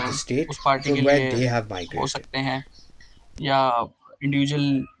understanding to the state उस पार्टी के from where लिए they have हो migrated. सकते हैं, या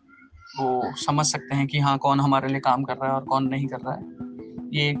इंडिविजुअल वो समझ सकते हैं कि हाँ कौन हमारे लिए काम कर रहा है और कौन नहीं कर रहा है,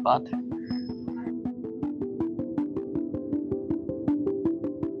 ये एक बात है।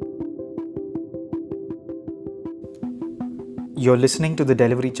 You're listening to the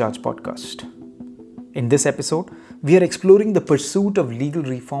Delivery Charge podcast. In this episode, we are exploring the pursuit of legal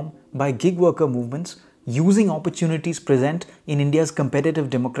reform by gig worker movements using opportunities present in India's competitive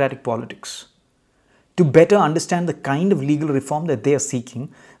democratic politics. To better understand the kind of legal reform that they are seeking,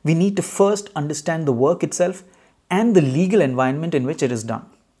 we need to first understand the work itself and the legal environment in which it is done.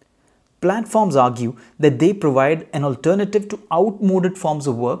 Platforms argue that they provide an alternative to outmoded forms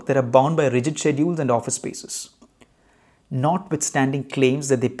of work that are bound by rigid schedules and office spaces. Notwithstanding claims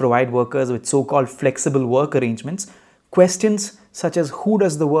that they provide workers with so-called flexible work arrangements, questions such as who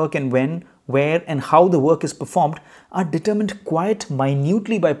does the work and when, where, and how the work is performed are determined quite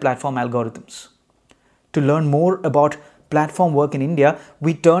minutely by platform algorithms. To learn more about platform work in India,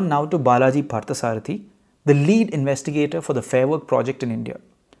 we turn now to Balaji Parthasarathi, the lead investigator for the Fair Work project in India.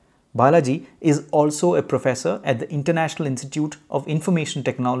 Balaji is also a professor at the International Institute of Information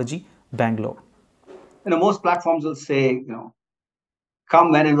Technology, Bangalore. Most platforms will say,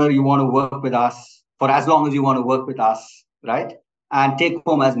 come whenever you want to work with us, for as long as you want to work with us, right? And take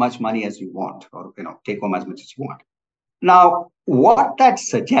home as much money as you want, or take home as much as you want. Now, what that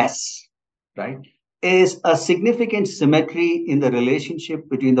suggests, right, is a significant symmetry in the relationship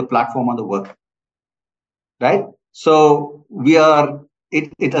between the platform and the worker, right? So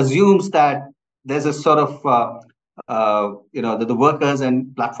it assumes that there's a sort of that the workers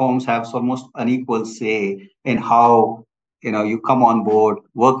and platforms have almost an equal say in how you come on board,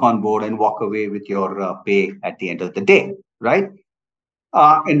 work on board, and walk away with your pay at the end of the day, right?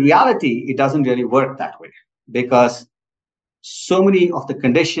 In reality, it doesn't really work that way, because so many of the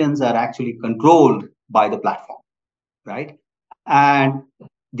conditions are actually controlled by the platform, right? And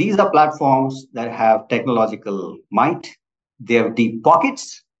these are platforms that have technological might, they have deep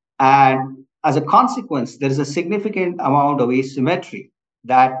pockets, and as a consequence, there is a significant amount of asymmetry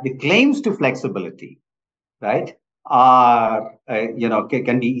that the claims to flexibility, right, are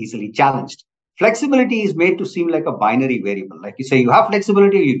can be easily challenged. Flexibility is made to seem like a binary variable, like you say, you have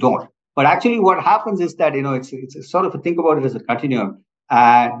flexibility or you don't. But actually, what happens is that it's a sort of think about it as a continuum,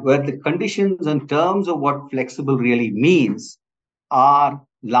 and where the conditions and terms of what flexible really means are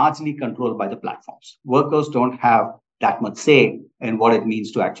largely controlled by the platforms. Workers don't have that much say in what it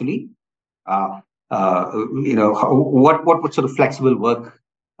means to actually, what sort of flexible work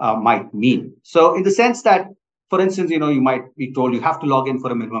might mean. So, in the sense that, for instance, you might be told you have to log in for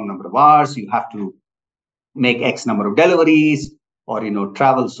a minimum number of hours, you have to make X number of deliveries, or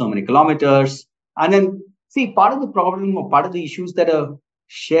travel so many kilometers. And then, see, part of the problem or part of the issues that a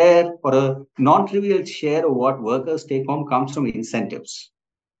share or a non-trivial share of what workers take home comes from incentives,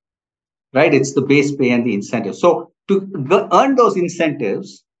 right? It's the base pay and the incentives. So to earn those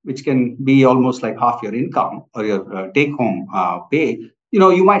incentives, which can be almost like half your income or your take-home pay,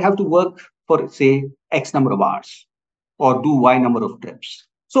 you might have to work for, say, X number of hours or do Y number of trips.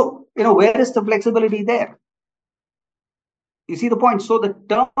 So, where is the flexibility there? You see the point? So the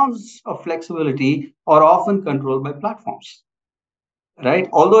terms of flexibility are often controlled by platforms, right?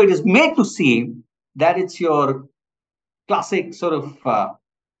 Although it is made to seem that it's your classic sort of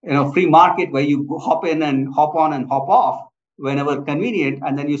free market where you hop in and hop on and hop off whenever convenient,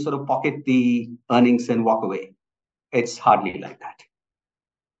 and then you sort of pocket the earnings and walk away. It's hardly like that.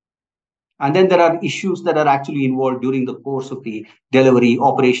 And then there are issues that are actually involved during the course of the delivery,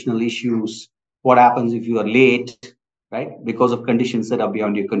 operational issues. What happens if you are late, right? Because of conditions that are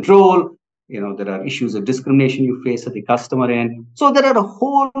beyond your control. There are issues of discrimination you face at the customer end. So there are a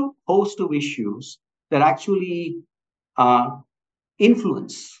whole host of issues that actually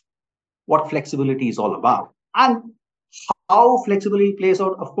influence what flexibility is all about. And how flexibility plays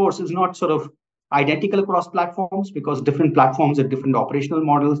out, of course, is not sort of identical across platforms, because different platforms have different operational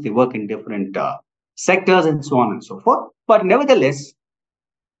models. They work in different sectors and so on and so forth. But nevertheless,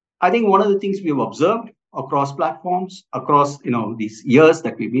 I think one of the things we've observed across platforms, across these years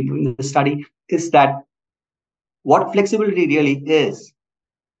that we've been doing the study, is that what flexibility really is,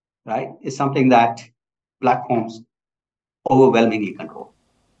 right, is something that platforms overwhelmingly control.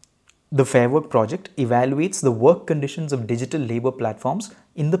 The Fair Work project evaluates the work conditions of digital labor platforms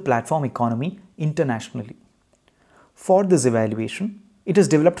in the platform economy internationally. For this evaluation, it has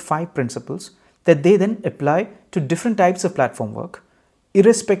developed 5 principles that they then apply to different types of platform work,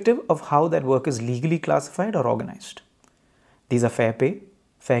 irrespective of how that work is legally classified or organized. These are fair pay,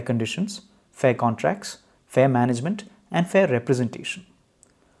 fair conditions, fair contracts, fair management, and fair representation.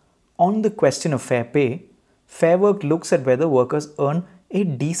 On the question of fair pay, Fair Work looks at whether workers earn a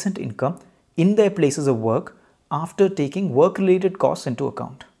decent income in their places of work after taking work-related costs into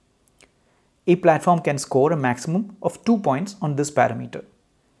account. A platform can score a maximum of 2 points on this parameter.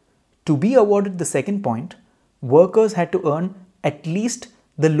 To be awarded the second point, workers had to earn at least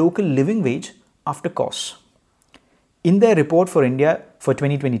the local living wage after costs. In their report for India for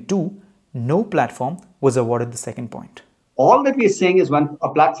 2022, no platform was awarded the second point. All that we are saying is when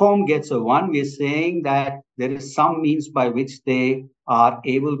a platform gets a 1, we are saying that there is some means by which they are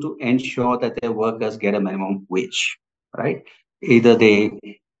able to ensure that their workers get a minimum wage, right? Either they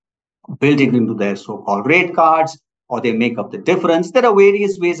build it into their so-called rate cards, or they make up the difference. There are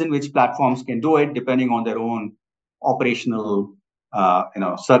various ways in which platforms can do it, depending on their own operational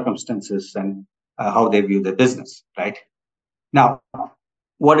circumstances and how they view their business, right? Now,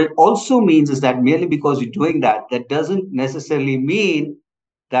 what it also means is that merely because you're doing that, that doesn't necessarily mean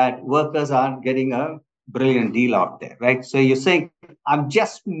that workers are getting a brilliant deal out there, right? So you're saying, I'm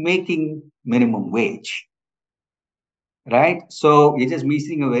just making minimum wage, right? So you're just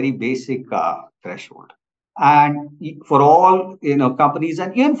missing a very basic threshold. And for all companies,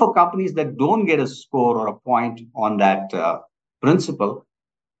 and even for companies that don't get a score or a point on that principle,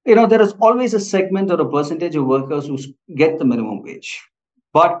 there is always a segment or a percentage of workers who get the minimum wage.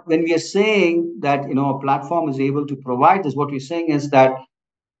 But when we are saying that a platform is able to provide this, what we're saying is that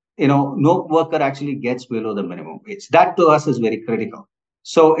no worker actually gets below the minimum wage. That to us is very critical.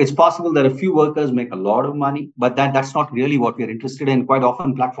 So it's possible that a few workers make a lot of money, but that's not really what we're interested in. Quite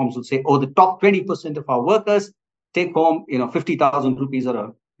often platforms will say, oh, the top 20% of our workers take home 50,000 rupees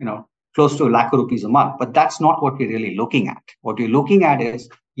or close to 1 lakh rupees a month. But that's not what we're really looking at. What we're looking at is,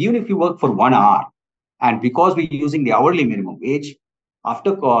 even if you work for 1 hour, and because we're using the hourly minimum wage,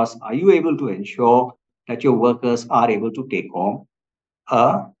 after cost, are you able to ensure that your workers are able to take home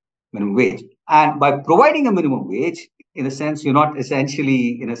a minimum wage? And by providing a minimum wage, in a sense, you're not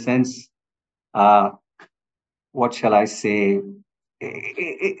essentially, in a sense, what shall I say?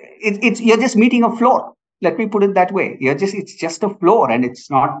 You're just meeting a floor. Let me put it that way. It's just a floor, and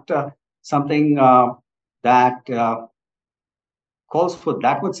it's not something that calls for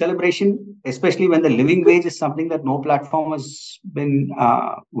that much celebration, especially when the living wage is something that no platform has been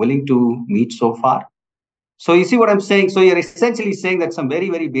willing to meet so far. So you see what I'm saying? So you're essentially saying that some very,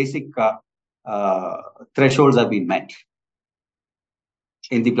 very basic thresholds have been met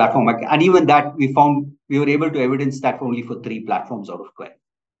in the platform. And even that we were able to evidence that only for 3 platforms out of 12.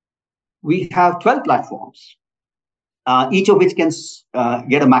 We have 12 platforms, each of which can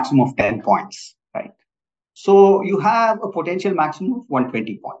get a maximum of 10 points, right? So you have a potential maximum of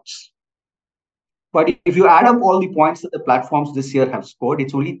 120 points. But if you add up all the points that the platforms this year have scored,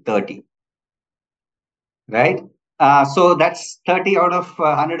 it's only 30. Right? So that's 30 out of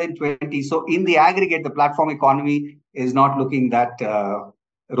 120. So in the aggregate, the platform economy is not looking that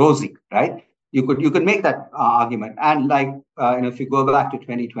rosy, right? You could make that argument. And like, if you go back to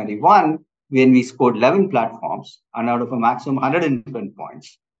 2021, when we scored 11 platforms, and out of a maximum 120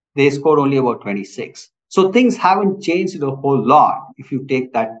 points, they scored only about 26. So things haven't changed a whole lot if you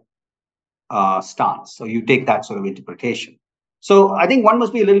take that stance, or you take that sort of interpretation. So I think one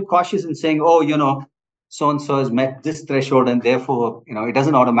must be a little cautious in saying, oh, so-and-so has met this threshold, and therefore, it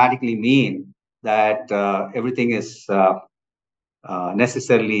doesn't automatically mean that everything is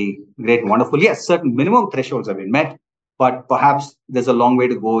necessarily great and wonderful. Yes, certain minimum thresholds have been met, but perhaps there's a long way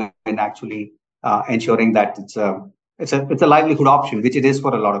to go in actually ensuring that it's a livelihood option, which it is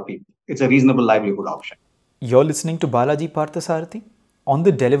for a lot of people. It's a reasonable livelihood option. You're listening to Balaji Parthasarathi on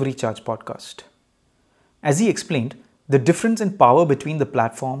the Delivery Charge podcast. As he explained, the difference in power between the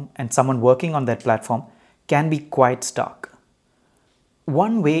platform and someone working on that platform can be quite stark.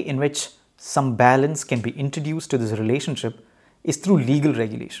 One way in which some balance can be introduced to this relationship is through legal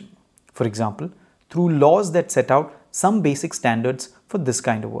regulation. For example, through laws that set out some basic standards for this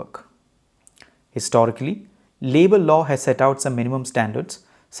kind of work. Historically, labor law has set out some minimum standards,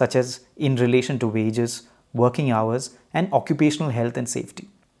 such as in relation to wages, working hours, and occupational health and safety.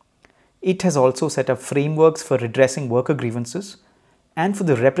 It has also set up frameworks for redressing worker grievances and for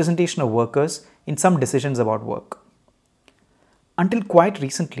the representation of workers in some decisions about work. Until quite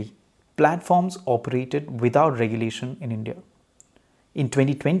recently, platforms operated without regulation in India. In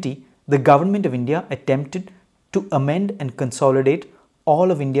 2020, the Government of India attempted to amend and consolidate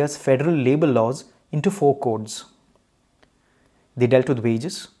all of India's federal labor laws into 4 codes. They dealt with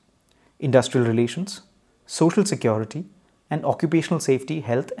wages, industrial relations, social security, and occupational safety,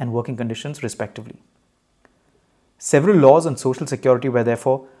 health, and working conditions, respectively. Several laws on social security were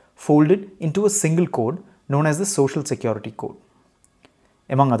therefore folded into a single code known as the Social Security Code.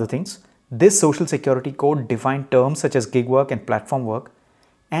 Among other things, this Social Security Code defined terms such as gig work and platform work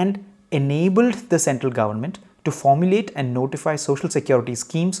and enabled the central government to formulate and notify social security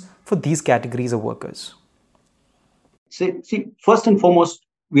schemes for these categories of workers. See, first and foremost,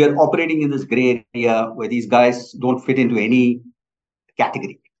 we are operating in this gray area where these guys don't fit into any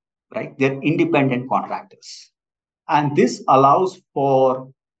category, right? They're independent contractors. And this allows for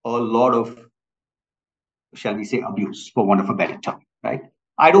a lot of, shall we say, abuse, for want of a better term, right?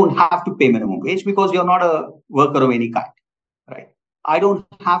 I don't have to pay minimum wage because you're not a worker of any kind, right? I don't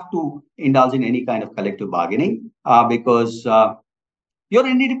have to indulge in any kind of collective bargaining because you're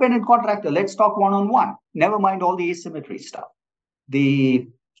an independent contractor. Let's talk one-on-one. Never mind all the asymmetry stuff. The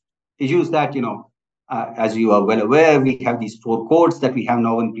issues that, as you are well aware, we have these 4 codes that we have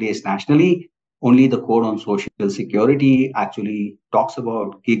now in place nationally. Only the code on social security actually talks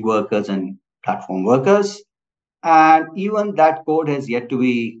about gig workers and platform workers. And even that code has yet to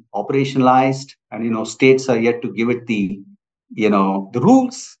be operationalized, and states are yet to give it the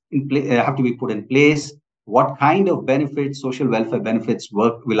rules have to be put in place. What kind of benefits, social welfare benefits,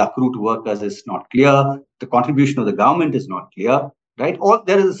 will accrue to workers is not clear. The contribution of the government is not clear, right? Or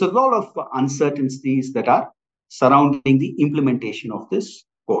there is a lot of uncertainties that are surrounding the implementation of this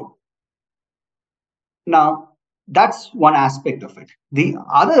code. Now, that's one aspect of it. The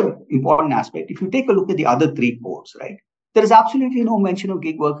other important aspect, if you take a look at the other three codes, right, there is absolutely no mention of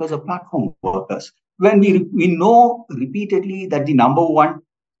gig workers or platform workers. When we know repeatedly that the number one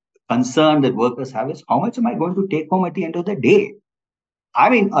concern that workers have is how much am I going to take home at the end of the day? I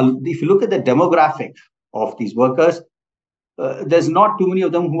mean, if you look at the demographic of these workers, there's not too many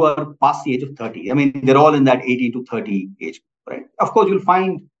of them who are past the age of 30. I mean, they're all in that 18 to 30 age, right? Of course, you'll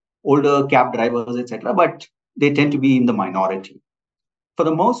find older cab drivers, etc., but they tend to be in the minority. For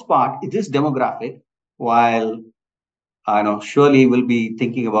the most part, this demographic, while I know surely will be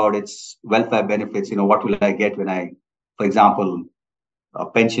thinking about its welfare benefits, what will I get when for example, a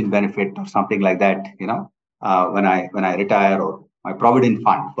pension benefit or something like that, when I retire, or my provident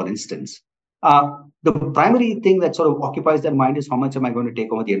fund, for instance. The primary thing that sort of occupies their mind is how much am I going to take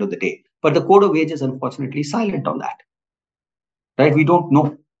home at the end of the day. But the code of wages, unfortunately, is silent on that. Right? We don't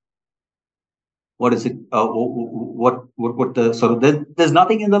know what is it. What the sort of there's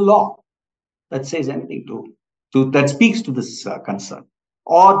nothing in the law that says anything that speaks to this concern,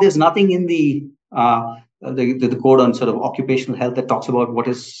 or there's nothing in the code on sort of occupational health that talks about what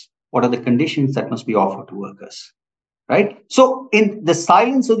are the conditions that must be offered to workers, right? So in the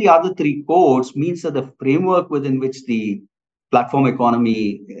silence of the other three codes means that the framework within which the platform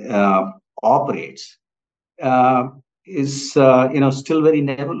economy operates is still very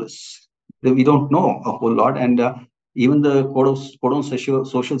nebulous. We don't know a whole lot, and even the code on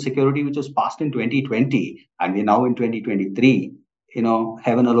social security, which was passed in 2020, and we're now in 2023.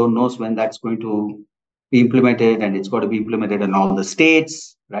 Heaven alone knows when that's going to be implemented, and it's got to be implemented in all the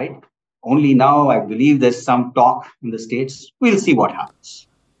states, right? Only now, I believe there's some talk in the states. We'll see what happens.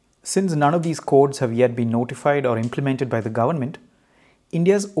 Since none of these codes have yet been notified or implemented by the government,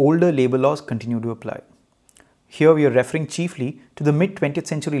 India's older labour laws continue to apply. Here we are referring chiefly to the mid-20th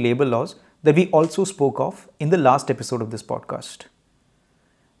century labour laws that we also spoke of in the last episode of this podcast.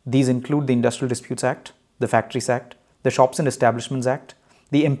 These include the Industrial Disputes Act, the Factories Act, the Shops and Establishments Act,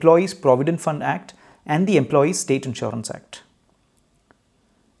 the Employees Provident Fund Act, and the Employees State Insurance Act.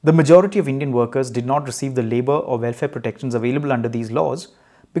 The majority of Indian workers did not receive the labour or welfare protections available under these laws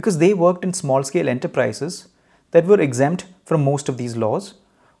because they worked in small-scale enterprises that were exempt from most of these laws,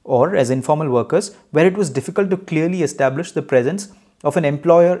 or as informal workers where it was difficult to clearly establish the presence of an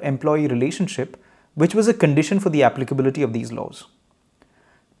employer-employee relationship, which was a condition for the applicability of these laws.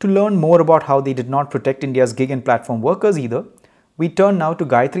 To learn more about how they did not protect India's gig and platform workers either, we turn now to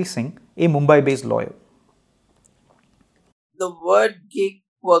Gayatri Singh, a Mumbai-based lawyer. The word gig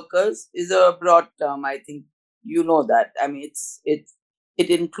workers is a broad term. I think you know that. I mean, it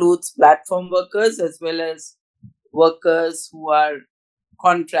includes platform workers as well as workers who are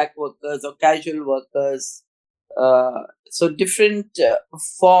contract workers or casual workers. So different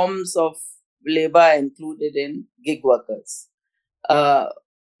forms of labor are included in gig workers.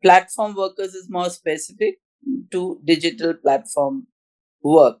 Platform workers is more specific to digital platform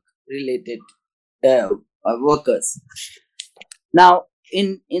work related workers. Now,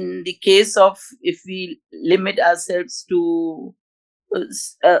 in the case of, if we limit ourselves to,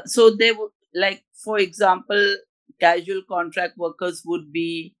 so they would, like, for example, casual contract workers would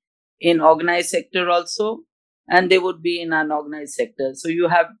be in organized sector also, and they would be in unorganized sector. So you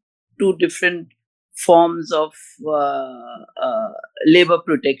have two different forms of labor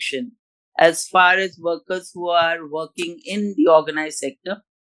protection. As far as workers who are working in the organized sector,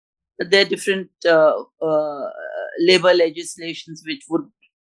 there are different labor legislations which would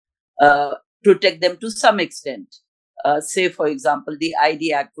protect them to some extent. Say, for example, the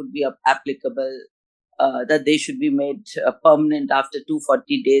ID Act would be applicable, that they should be made permanent after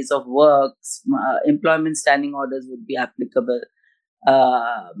 240 days of work. Employment standing orders would be applicable.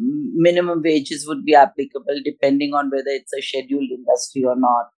 Minimum wages would be applicable depending on whether it's a scheduled industry or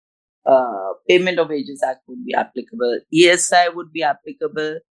not. Payment of Wages Act would be applicable. ESI would be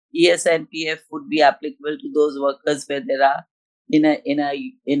applicable. ESI and PF would be applicable to those workers where there are in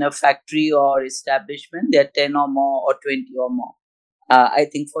a factory or establishment there are 10 or more or 20 or more. I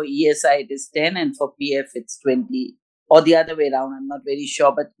think for ESI it is 10 and for PF it's 20, or the other way around. I'm not very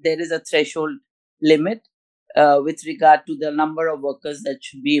sure, but there is a threshold limit with regard to the number of workers that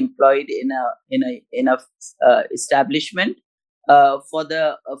should be employed in a establishment for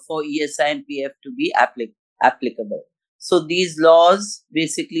ESI and PF to be applicable. So these laws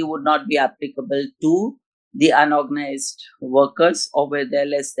basically would not be applicable to the unorganized workers, or where they're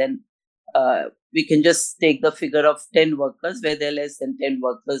less than, we can just take the figure of 10 workers, where there are less than 10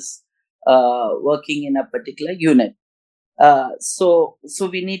 workers working in a particular unit. So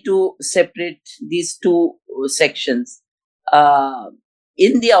we need to separate these two sections.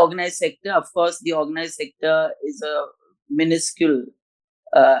 In the organized sector, of course, the organized sector is a minuscule,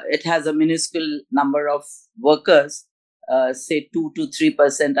 it has a minuscule number of workers, say 2 to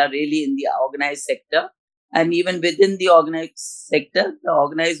 3% are really in the organized sector. And even within the organized sector, the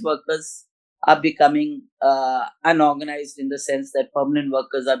organized workers are becoming unorganized, in the sense that permanent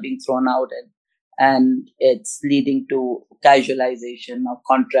workers are being thrown out, and it's leading to casualization or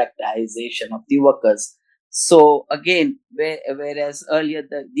contractization of the workers. So again, whereas earlier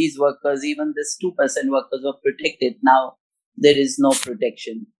these workers, even this 2% workers, were protected, now there is no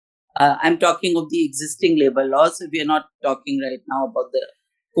protection. I'm talking of the existing labor laws. We are not talking right now about the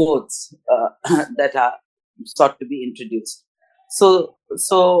codes that are sought to be introduced. So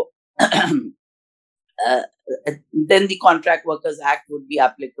then the Contract Workers Act would be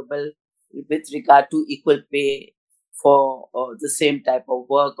applicable with regard to equal pay for the same type of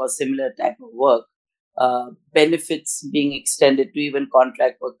work or similar type of work. Benefits being extended to even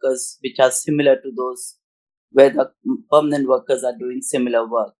contract workers, which are similar to those where the permanent workers are doing similar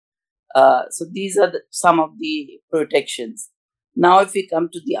work. So these are some of the protections. Now, if we come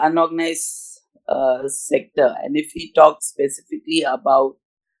to the unorganized sector, and if we talk specifically about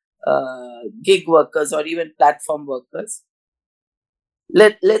gig workers or even platform workers,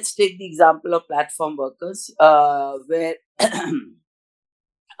 let's take the example of platform workers, where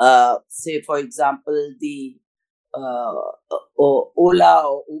say, for example, the Ola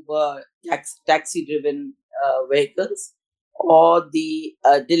or Uber taxi-driven vehicles, or the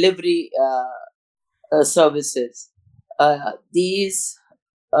delivery services. These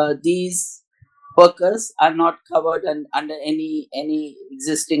workers are not covered under any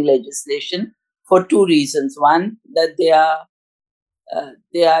existing legislation for two reasons. One, that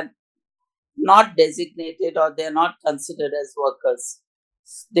they are not designated, or they are not considered as workers.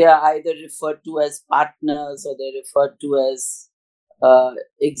 They are either referred to as partners, or they're referred to as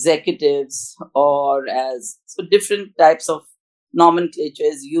executives, or as, so different types of nomenclature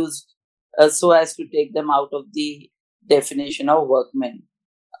is used so as to take them out of the definition of workmen.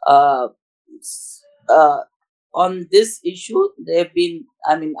 On this issue, there have been,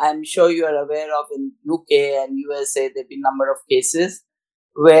 I'm sure you are aware of, in UK and USA, there have been a number of cases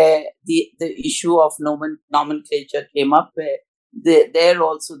where the issue of nomenclature came up, where there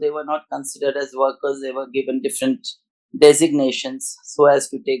also they were not considered as workers. They were given different designations so as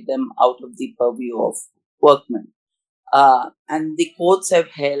to take them out of the purview of workmen. And the courts have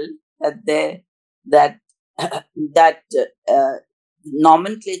held that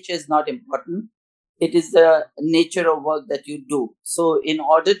nomenclature is not important. It is the nature of work that you do. So in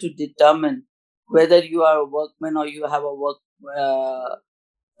order to determine whether you are a workman or you have a work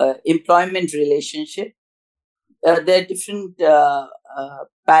employment relationship, there are different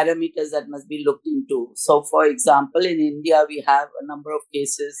parameters that must be looked into. So, for example, in India, we have a number of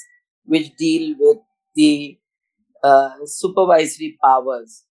cases which deal with the supervisory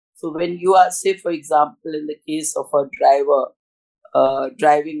powers. So, when you are, say, for example, in the case of a driver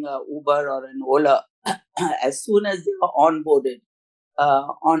driving a Uber or an Ola, as soon as they are onboarded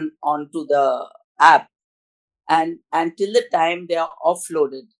onto the app, and until the time they are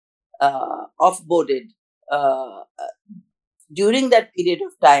offboarded, during that period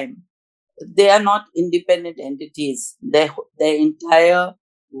of time, they are not independent entities. Their entire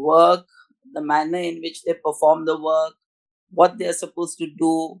work, the manner in which they perform the work, what they are supposed to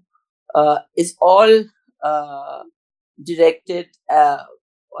do, is all directed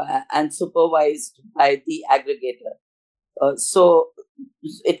and supervised by the aggregator. So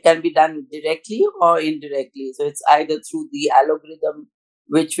it can be done directly or indirectly. So it's either through the algorithm,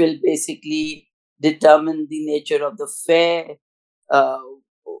 which will basically determine the nature of the fare,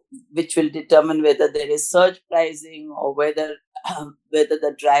 which will determine whether there is surge pricing, or whether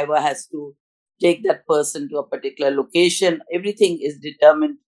the driver has to take that person to a particular location. Everything is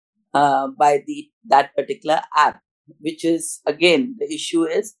determined by that particular app, which is, again, the issue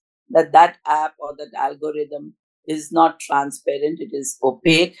is that app or that algorithm is not transparent. It is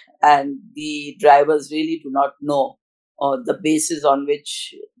opaque, and the drivers really do not know the basis on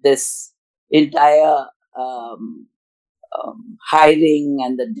which this entire hiring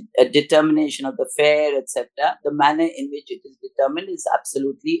and the determination of the fare, etc., the manner in which it is determined is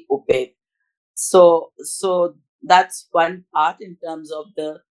absolutely opaque. So that's one part in terms of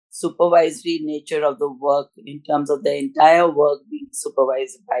the supervisory nature of the work in terms of the entire work being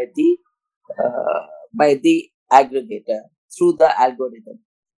supervised by the aggregator through the algorithm.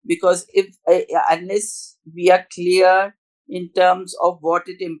 Because if unless we are clear in terms of what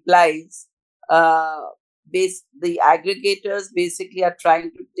it implies, the aggregators basically are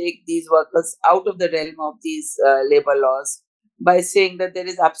trying to take these workers out of the realm of these labor laws by saying that there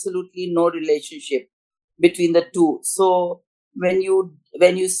is absolutely no relationship between the two. So when you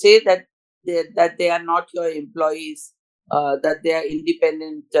say that they are not your employees, that they are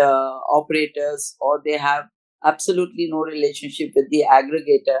independent operators, or they have absolutely no relationship with the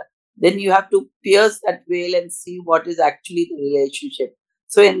aggregator, then you have to pierce that veil and see what is actually the relationship.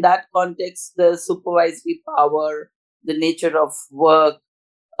 So in that context, the supervisory power, the nature of work,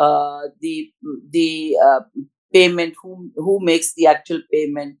 the payment, who makes the actual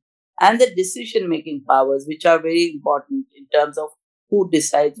payment, and the decision making powers, which are very important in terms of who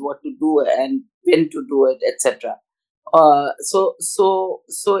decides what to do and when to do it, etc. So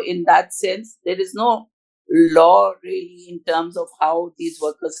in that sense, there is no law really in terms of how these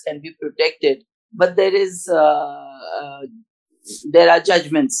workers can be protected, but there are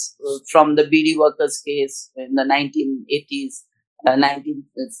judgments from the BD workers case in the 1980s,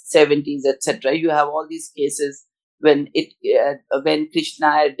 1970s, etc. You have all these cases when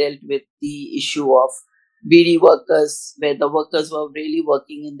Krishna had dealt with the issue of BD workers, where the workers were really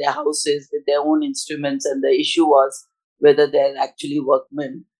working in their houses with their own instruments, and the issue was whether they're actually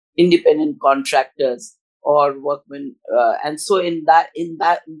workmen, independent contractors, or workmen. And so in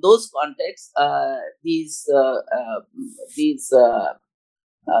those contexts, these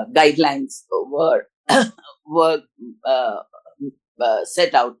guidelines were were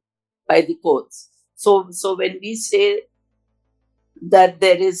set out by the courts. So when we say that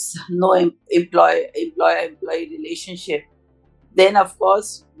there is no employer-employee relationship, then of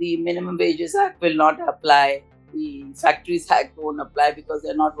course the Minimum Wages Act will not apply. The Factories Act won't apply because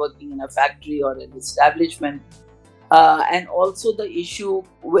they're not working in a factory or an establishment. And also the issue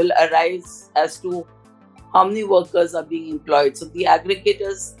will arise as to how many workers are being employed. So the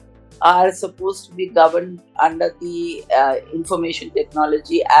aggregators are supposed to be governed under the Information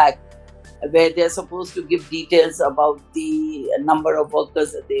Technology Act, where they're supposed to give details about the number of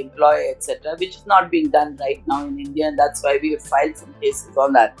workers that they employ, etc., which is not being done right now in India, and that's why we have filed some cases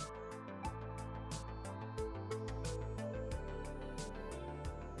on that.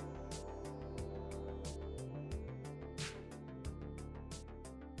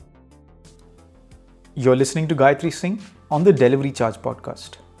 You're listening to Gayatri Singh on the Delivery Charge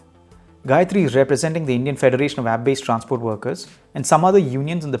podcast. Gayatri is representing the Indian Federation of App-Based Transport Workers and some other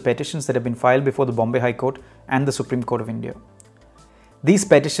unions in the petitions that have been filed before the Bombay High Court and the Supreme Court of India. These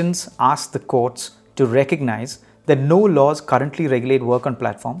petitions ask the courts to recognize that no laws currently regulate work on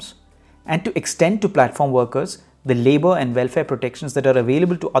platforms and to extend to platform workers the labor and welfare protections that are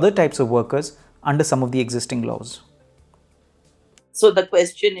available to other types of workers under some of the existing laws. So the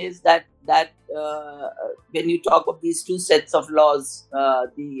question is that when you talk of these two sets of laws,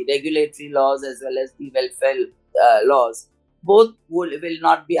 the regulatory laws as well as the welfare laws, both will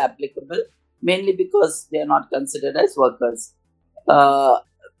not be applicable, mainly because they are not considered as workers.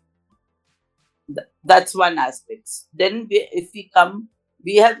 That's one aspect. Then we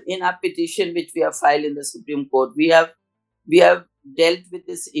have in our petition, which we have filed in the Supreme Court, we have dealt with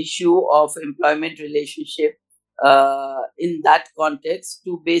this issue of employment relationship in that context,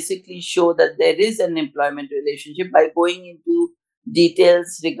 to basically show that there is an employment relationship by going into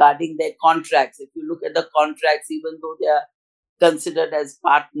details regarding their contracts. If you look at the contracts, even though they are considered as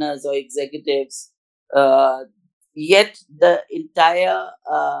partners or executives, yet the entire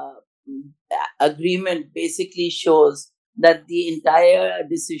agreement basically shows that the entire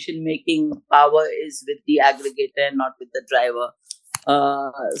decision-making power is with the aggregator and not with the driver.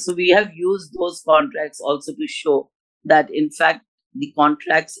 So we have used those contracts also to show that, in fact, the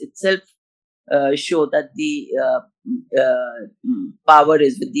contracts itself show that the power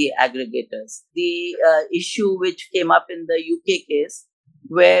is with the aggregators. The issue which came up in the UK case,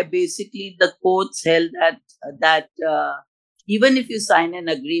 where basically the courts held that even if you sign an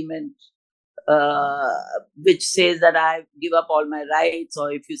agreement which says that I give up all my rights,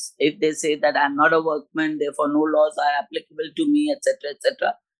 or if they say that I'm not a workman, therefore no laws are applicable to me, etc.,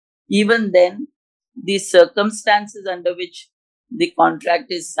 etc., even then the circumstances under which the contract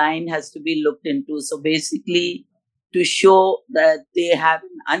is signed has to be looked into. So basically, to show that they have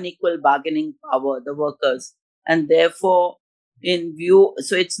an unequal bargaining power, the workers, and therefore in view,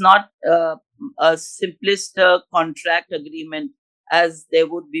 so it's not a simplest contract agreement as there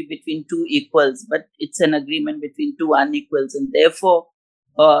would be between two equals, but it's an agreement between two unequals, and therefore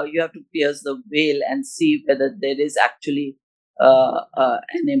you have to pierce the veil and see whether there is actually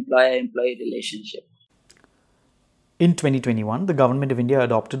an employer-employee relationship. In 2021, the Government of India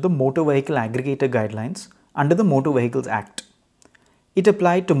adopted the Motor Vehicle Aggregator Guidelines under the Motor Vehicles Act. It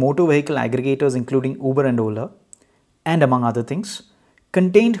applied to motor vehicle aggregators including Uber and Ola, and among other things,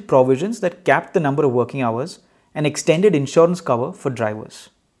 contained provisions that capped the number of working hours and extended insurance cover for drivers.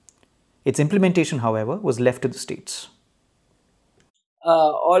 Its implementation, however, was left to the states.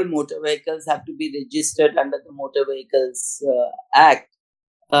 All motor vehicles have to be registered under the Motor Vehicles Act.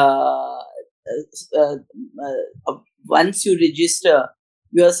 Once you register,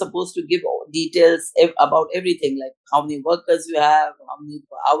 you are supposed to give details about everything, like how many workers you have, how many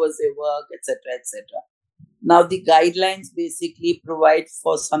hours they work, etc., etc. Now, the guidelines basically provide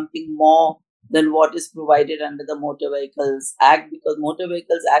for something more than what is provided under the Motor Vehicles Act, because Motor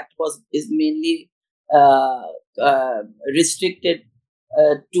Vehicles Act is mainly restricted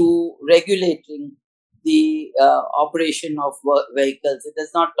to regulating the operation of vehicles. It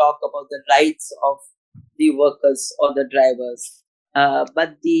does not talk about the rights of the workers or the drivers.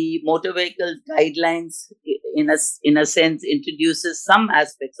 But the motor vehicle guidelines, in a sense, introduces some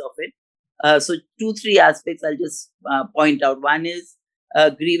aspects of it. So 2-3 aspects I'll just point out. One is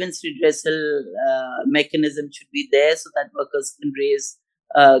grievance redressal mechanism should be there so that workers can raise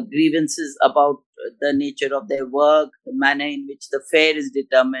grievances about the nature of their work, the manner in which the fare is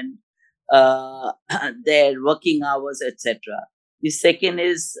determined, their working hours, etc. The second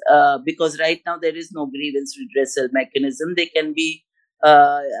is because right now there is no grievance redressal mechanism. They can be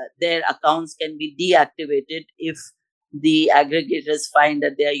their accounts can be deactivated if the aggregators find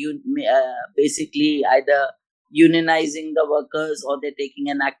that they are basically either unionizing the workers, or they're taking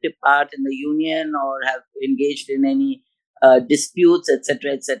an active part in the union, or have engaged in any disputes,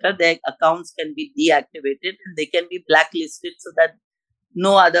 etc., etc. Their accounts can be deactivated and they can be blacklisted so that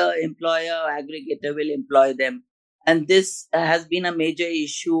no other employer or aggregator will employ them. And this has been a major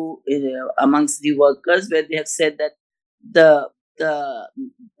issue amongst the workers, where they have said that the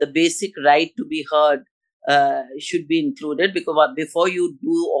basic right to be heard should be included, because before you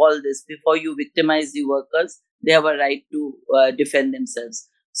do all this, before you victimize the workers, they have a right to defend themselves.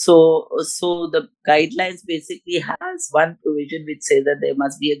 So the guidelines basically has one provision which says that there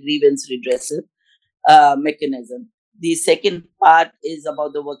must be a grievance redressal mechanism. The second part is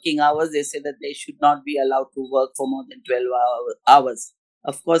about the working hours. They say that they should not be allowed to work for more than 12 hours.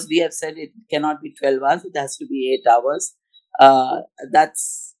 Of course, we have said it cannot be 12 hours. It has to be 8 hours.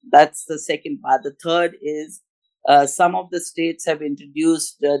 That's the second part. The third is some of the states have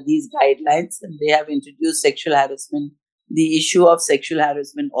introduced these guidelines, and they have introduced sexual harassment, the issue of sexual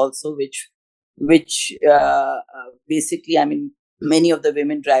harassment also, which basically, I mean, many of the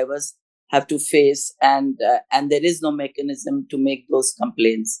women drivers have to face, and there is no mechanism to make those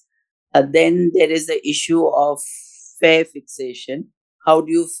complaints. Then there is the issue of fare fixation. How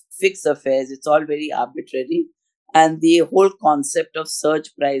do you fix the fares? It's all very arbitrary. And the whole concept of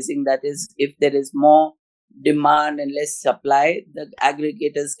surge pricing, that is, if there is more demand and less supply, the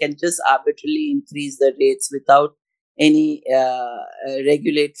aggregators can just arbitrarily increase the rates without any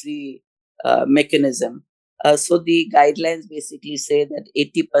regulatory mechanism. So the guidelines basically say that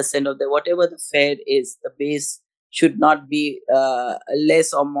 80% of whatever the fare is, the base should not be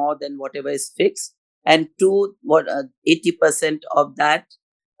less or more than whatever is fixed, and 80% of that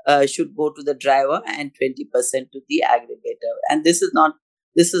should go to the driver and 20% to the aggregator. And this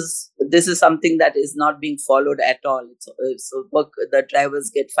is something that is not being followed at all. So the drivers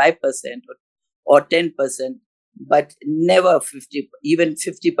get 5% or 10%, but never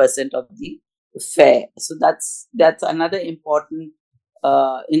 50% of the fare. So that's another important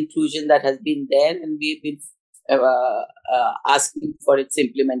inclusion that has been there, and we've been asking for its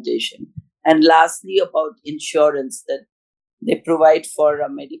implementation. And lastly, about insurance, that they provide for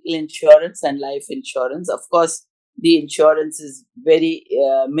medical insurance and life insurance. Of course, the insurance is very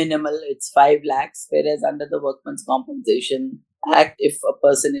minimal. It's 5 lakhs, whereas under the Workmen's Compensation Act, if a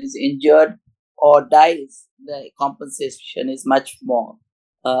person is injured or dies, the compensation is much more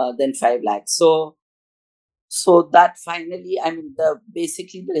than 5 lakhs. So that finally, I mean,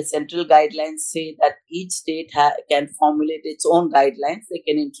 basically the central guidelines say that each state can formulate its own guidelines. They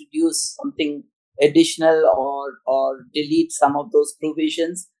can introduce something additional or delete some of those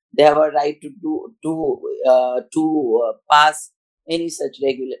provisions. They have a right to pass any such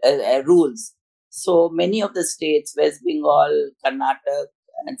rules. So many of the states, West Bengal, Karnataka,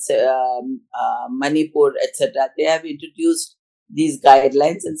 and Manipur, etc., they have introduced these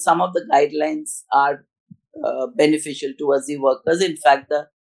guidelines, and some of the guidelines are beneficial towards the workers. In fact, the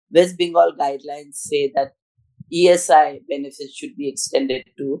West Bengal guidelines say that ESI benefits should be extended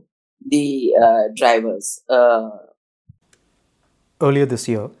to the drivers. Earlier this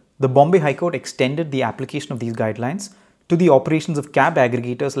year, the Bombay High Court extended the application of these guidelines to the operations of cab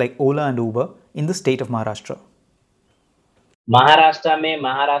aggregators like Ola and Uber in the state of Maharashtra. Maharashtra में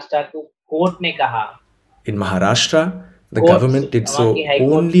महाराष्ट्र को court ने कहा, in Maharashtra, the government did so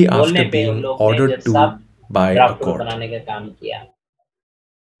only after being ordered to by a court.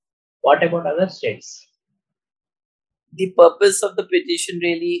 What about other states? The purpose of the petition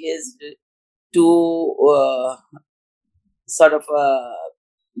really is to sort of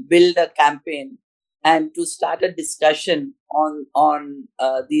build a campaign and to start a discussion on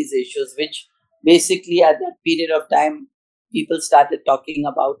these issues, which basically at that period of time people started talking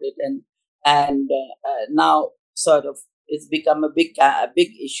about it, and now sort of it's become a big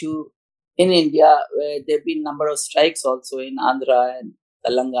issue in India, where there have been a number of strikes also in Andhra and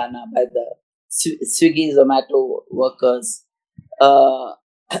Telangana by the Swiggy, Zomato workers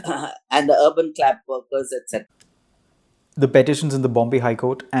and the urban clap workers, etc. The petitions in the Bombay High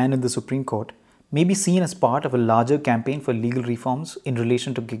Court and in the Supreme Court may be seen as part of a larger campaign for legal reforms in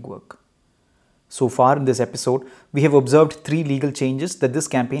relation to gig work. So far in this episode, we have observed 3 legal changes that this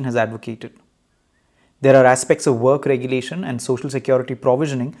campaign has advocated. There are aspects of work regulation and social security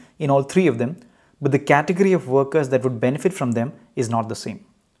provisioning in all 3 of them, but the category of workers that would benefit from them is not the same.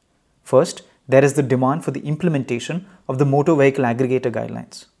 First, there is the demand for the implementation of the motor vehicle aggregator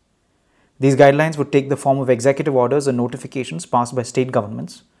guidelines. These guidelines would take the form of executive orders or notifications passed by state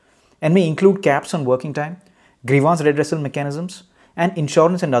governments and may include caps on working time, grievance redressal mechanisms, and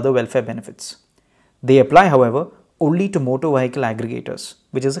insurance and other welfare benefits. They apply, however, only to motor vehicle aggregators,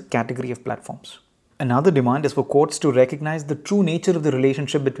 which is a category of platforms. Another demand is for courts to recognize the true nature of the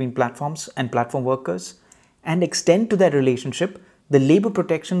relationship between platforms and platform workers and extend to that relationship the labor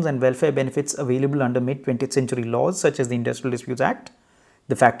protections and welfare benefits available under mid-20th century laws such as the Industrial Disputes Act,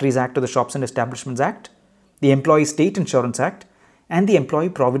 the Factories Act or the Shops and Establishments Act, the Employee State Insurance Act, and the Employee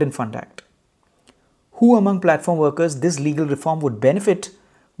Provident Fund Act. Who among platform workers this legal reform would benefit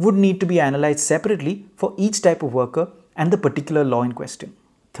would need to be analyzed separately for each type of worker and the particular law in question.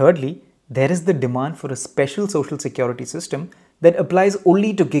 Thirdly, there is the demand for a special social security system that applies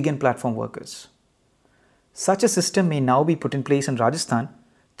only to gig and platform workers. Such a system may now be put in place in Rajasthan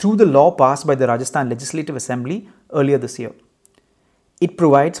through the law passed by the Rajasthan Legislative Assembly earlier this year. It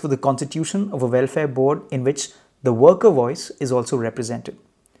provides for the constitution of a welfare board in which the worker voice is also represented.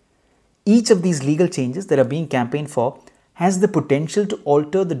 Each of these legal changes that are being campaigned for has the potential to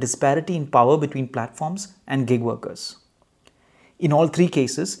alter the disparity in power between platforms and gig workers. In all 3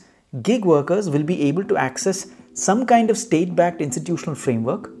 cases, gig workers will be able to access some kind of state-backed institutional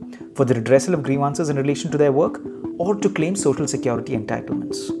framework for the redressal of grievances in relation to their work or to claim social security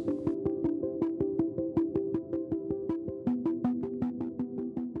entitlements.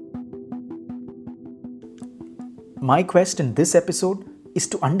 My quest in this episode is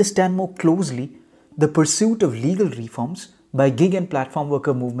to understand more closely the pursuit of legal reforms by gig and platform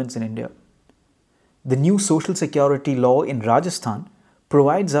worker movements in India. The new social security law in Rajasthan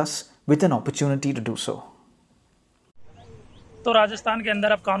provides us with an opportunity to do so. तो राजस्थान के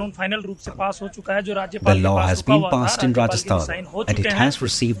अंदर अब कानून final रूप से पास हो चुका है जो राज्यपाल के पास हुआ था। The law has been passed in Rajasthan and it has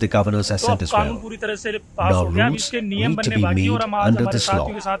received the governor's assent as well. कानून पूरी तरह से पास हो गया, इसके नियम बनने बाकी और हम आज हमारे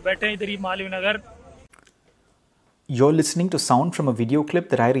साथियों के साथ बैठे हैं इधर ही Malviya Nagar. You're listening to sound from a video clip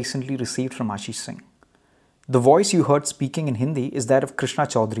that I recently received from Ashish Singh. The voice you heard speaking in Hindi is that of Krishna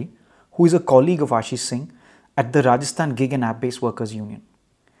Chaudhary, who is a colleague of Ashish Singh at the Rajasthan Gig and App-Based Workers Union.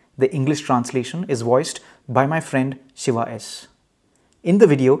 The English translation is voiced by my friend Shiva S. In the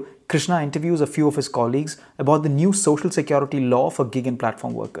video, Krishna interviews a few of his colleagues about the new social security law for gig and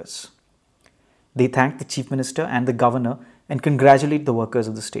platform workers. They thank the Chief Minister and the Governor and congratulate the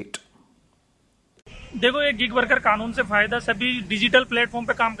workers of the state. देखो ये gig worker कानून से फायदा सभी digital platform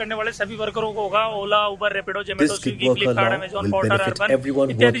पे काम करने वाले सभी वर्करों को होगा। ओला, उबर, Rapido, Zomato, Swiggy, Flipkart, Amazon, porter, urban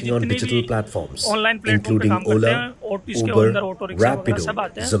इत्यादि जितने भी ऑनलाइन प्लेटफॉर्म पे काम करते हैं और इसके अंदर ऑटो रिक्शा वगैरह सब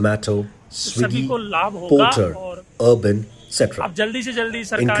आते हैं, जोमेटो, सभी को लाभ होगा। और अर्बन etc. अब जल्दी से जल्दी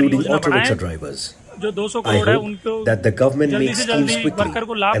सरकार योजना बनाए जो 200 करोड़ है उनको जल्दी से जल्दी वर्कर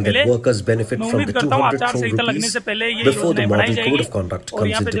को लाभ मिले। मैं उम्मीद करता हूँ आचार संहिता लगने से पहले ये योजना बनाई जाएगी। और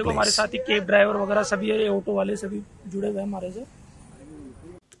यहाँ पे देखो हमारे साथ ही कैब ड्राइवर वगैरह सभी ऑटो वाले सभी जुड़े हुए हैं हमारे से।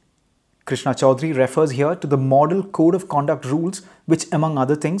 Krishna Chaudhary refers here to the model code of conduct rules which, among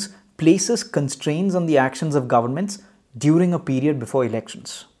other things, places constraints on the actions of governments during a period before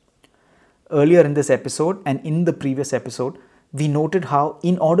elections. Earlier in this episode and in the previous episode, we noted how,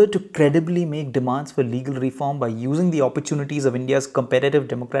 in order to credibly make demands for legal reform by using the opportunities of India's competitive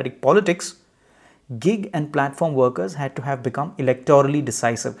democratic politics, gig and platform workers had to have become electorally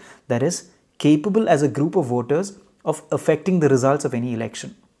decisive, that is, capable as a group of voters of affecting the results of any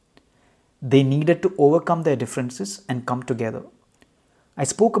election. They needed to overcome their differences and come together. I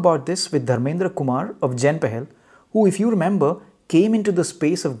spoke about this with Dharmendra Kumar of Genpehel, who, if you remember, came into the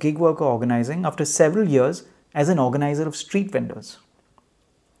space of gig worker organizing after several years as an organizer of street vendors.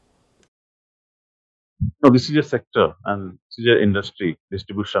 No, this is a sector and this is an industry,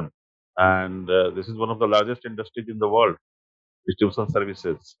 distribution. And this is one of the largest industries in the world, distribution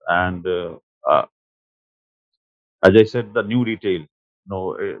services. And uh, as I said, the new retail,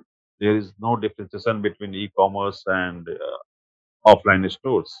 no, there is no differentiation between e-commerce and offline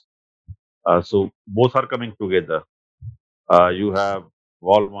stores. So both are coming together. You have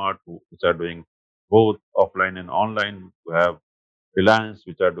Walmart, which are doing both offline and online. You have Reliance,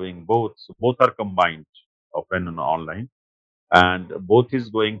 which are doing both. So both are combined, offline and online, and both is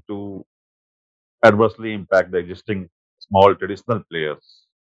going to adversely impact the existing small traditional players.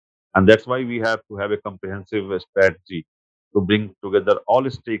 And that's why we have to have a comprehensive strategy to bring together all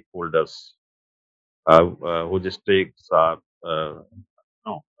stakeholders whose stakes are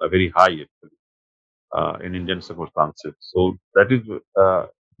no, very high actually, in Indian circumstances. So that is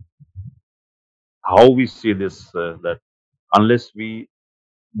how we see this, that unless we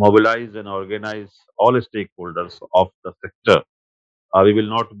mobilize and organize all stakeholders of the sector, we will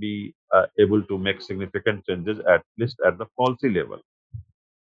not be able to make significant changes, at least at the policy level.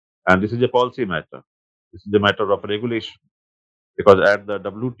 And this is a policy matter. This is a matter of regulation, because at the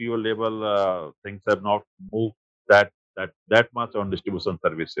WTO level, things have not moved that much on distribution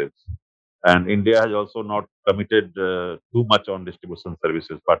services, and India has also not committed too much on distribution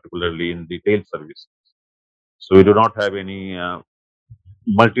services, particularly in retail services. So we do not have any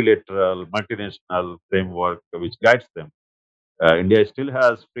multilateral, multinational framework which guides them. India still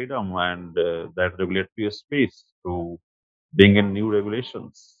has freedom and that regulatory space to bring in new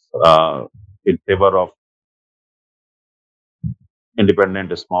regulations in favor of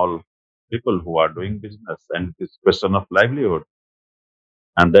independent small people who are doing business. And it's question of livelihood.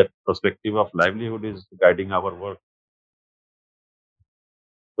 And that perspective of livelihood is guiding our work.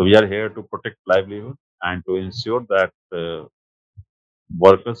 So we are here to protect livelihood and to ensure that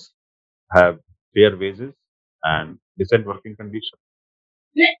workers have fair wages and decent working conditions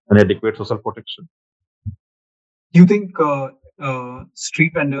and adequate social protection. Do you think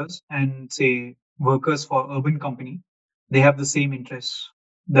street vendors and, say, workers for urban company, they have the same interests,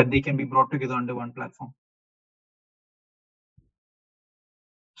 that they can be brought together under one platform?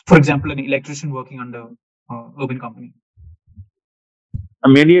 For example, an electrician working under urban company.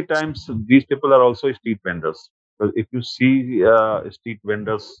 And many times these people are also street vendors. Because if you see street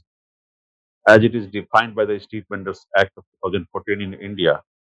vendors as it is defined by the Street Vendors Act of 2014 in India,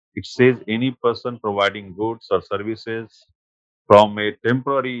 it says any person providing goods or services from a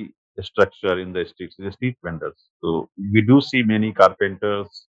temporary structure in the streets, the street vendors. So we do see many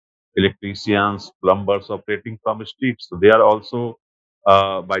carpenters, electricians, plumbers operating from streets. So they are also,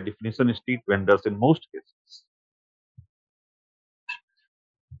 by definition, street vendors in most cases.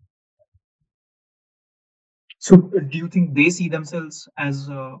 So, do you think they see themselves as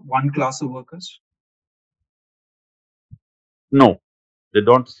one class of workers? No, they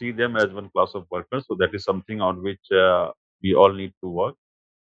don't see them as one class of workers. So that is something on which we all need to work.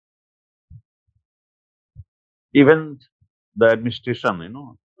 Even the administration,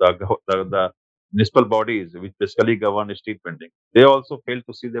 the municipal bodies which basically govern street vending, they also fail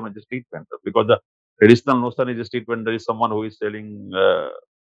to see them as a street vendor, because the traditional notion is a street vendor is someone who is selling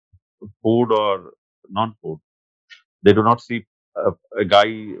food or non-food. They do not see a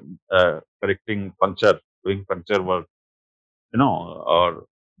guy correcting puncture, doing puncture work, or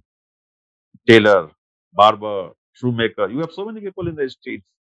tailor, barber, shoemaker. You have so many people in the streets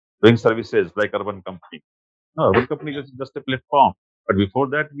doing services like urban company. No, urban company is just a platform. But before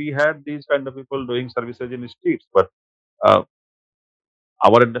that, we had these kind of people doing services in the streets. But uh,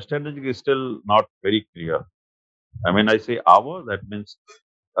 our understanding is still not very clear. I mean, I say our, that means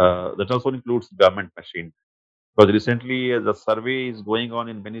that also includes government machine. Because recently, the survey is going on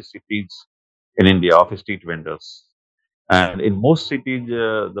in many cities in India of street vendors. And in most cities,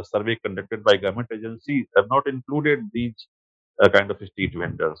 the survey conducted by government agencies have not included these kind of street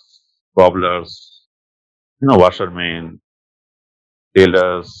vendors, cobblers, washermen,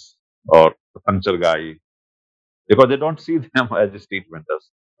 tailors, or the puncture guy, because they don't see them as street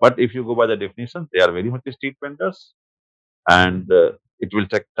vendors. But if you go by the definition, they are very much street vendors, and it will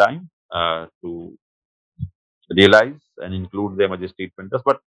take time to realize and include them as street vendors.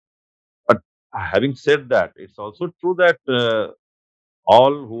 But having said that, it's also true that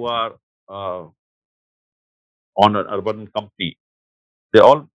all who are uh, on an urban company, they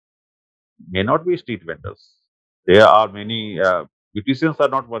all may not be street vendors. There are many beauticians are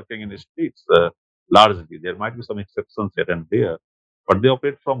not working in the streets largely. There might be some exceptions here and there, but they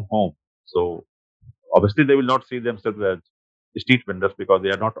operate from home. So obviously, they will not see themselves as street vendors because they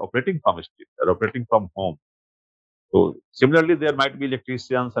are not operating from street. They are operating from home. So similarly, there might be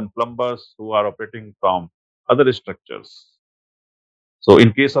electricians and plumbers who are operating from other structures. So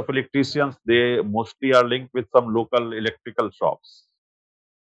in case of electricians, they mostly are linked with some local electrical shops.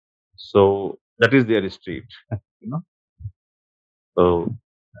 So that is their street. you know. So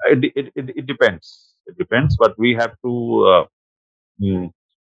it depends. It depends, but we have to mm,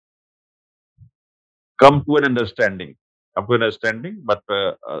 come to an understanding. Come to an understanding, but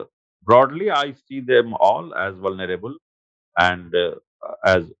broadly, I see them all as vulnerable and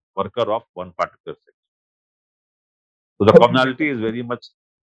as worker of one particular sector. So the commonality is very much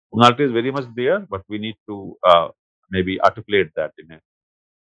there, but we need to maybe articulate that in a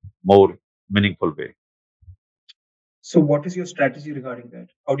more meaningful way. So, what is your strategy regarding that?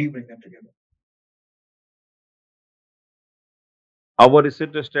 How do you bring them together? Our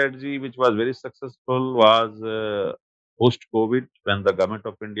recent strategy, which was very successful, was post-COVID, when the government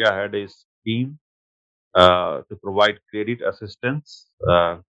of India had a scheme to provide credit assistance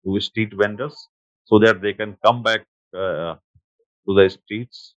to street vendors so that they can come back to the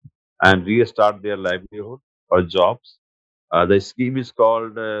streets and restart their livelihood or jobs. The scheme is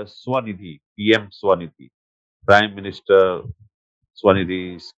called Swanidhi, PM Swanidhi, Prime Minister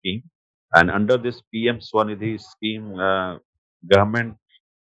Swanidhi scheme. And under this PM Swanidhi scheme, government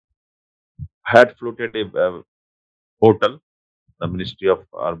had floated a portal, the Ministry of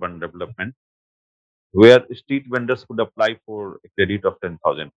Urban Development, where street vendors could apply for a credit of 10,000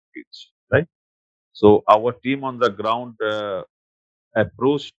 rupees, right? So our team on the ground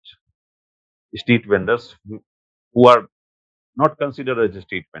approached street vendors who are not considered as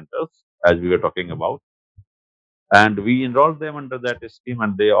street vendors, as we were talking about, and we enrolled them under that scheme,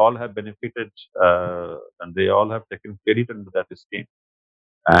 and they all have benefited, and they all have taken credit under that scheme.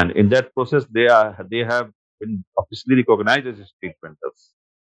 And in that process, they have been officially recognized as street vendors.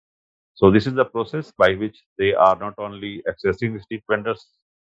 So this is the process by which they are not only accessing the street vendors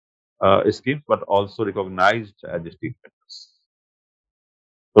schemes, but also recognized as street vendors.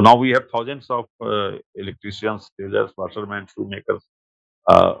 So now we have thousands of electricians, tailors, washermen, shoemakers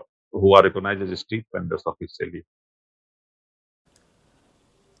who are recognized as street vendors officially.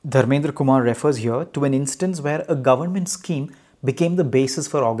 Dharmendra Kumar refers here to an instance where a government scheme became the basis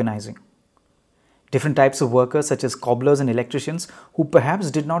for organizing. Different types of workers, such as cobblers and electricians, who perhaps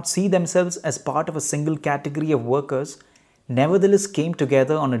did not see themselves as part of a single category of workers, nevertheless came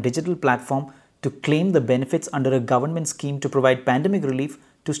together on a digital platform to claim the benefits under a government scheme to provide pandemic relief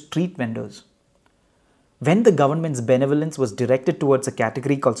to street vendors. When the government's benevolence was directed towards a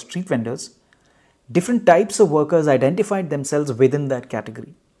category called street vendors, different types of workers identified themselves within that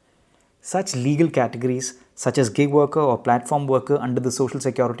category. Such legal categories, such as gig worker or platform worker under the Social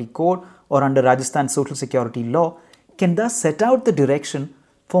Security Code or under Rajasthan Social Security law, can thus set out the direction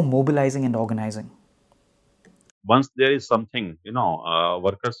for mobilizing and organizing. Once there is something,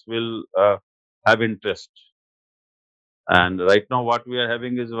 workers will have interest. And right now, what we are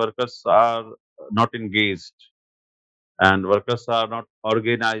having is workers are not engaged, and workers are not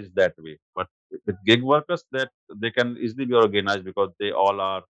organized that way. But with gig workers, that they can easily be organized because they all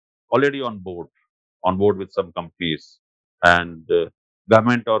are already on board with some companies, and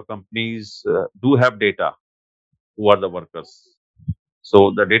government or companies do have data who are the workers.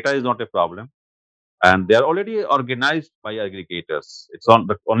 So the data is not a problem, and they are already organized by aggregators. It's on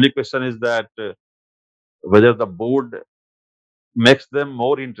the only question is that whether the board makes them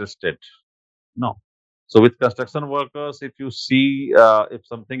more interested. No. So with construction workers, if you see if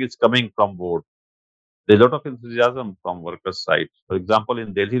something is coming from board, there's a lot of enthusiasm from workers' side. For example,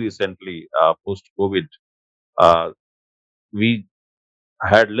 in Delhi recently, post-COVID, we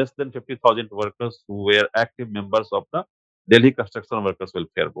had less than 50,000 workers who were active members of the Delhi Construction Workers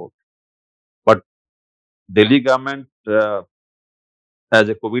Welfare Board. But Delhi government, as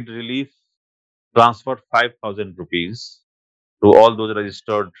a COVID relief, transferred 5,000 rupees to all those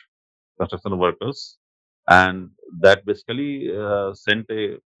registered construction workers, and that basically sent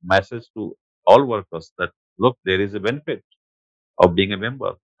a message to all workers that look, there is a benefit of being a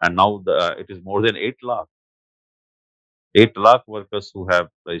member, and now it is more than 8 lakh workers who have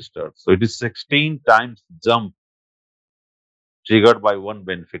registered. So it is 16 times jump triggered by one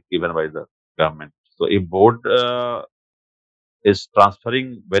benefit given by the government. So if board is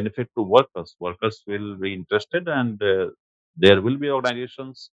transferring benefit to workers, workers will be interested, and there will be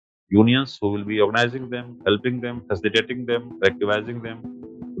organizations unions who will be organizing them, helping them, facilitating them, activizing them.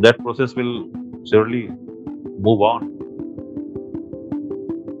 That process will surely move on.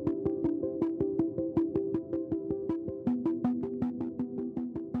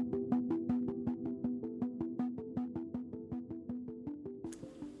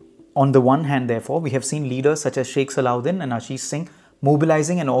 On the one hand, therefore, we have seen leaders such as Sheikh Salauddin and Ashish Singh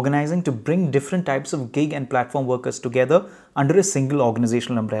mobilizing and organizing to bring different types of gig and platform workers together under a single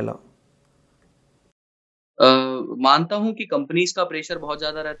organizational umbrella. मानता हूं कि companies का pressure बहुत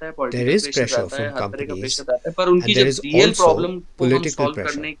ज्यादा रहता है, political pressure रहता है, हर तरह का प्रेशर रहता है, पर उनकी जब रियल प्रॉब्लम को हम सॉल्व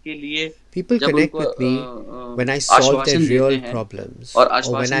करने के लिए people connect with me when I solve their real problems or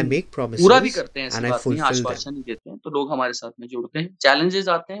when I make promises पूरा भी करते हैं, and I fulfill आश्वासन ही देते हैं, तो लोग हमारे साथ में जुड़ते हैं. चैलेंजेस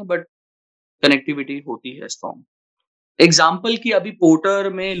आते हैं बट कनेक्टिविटी होती है स्ट्रॉन्ग. एग्जाम्पल की अभी पोर्टर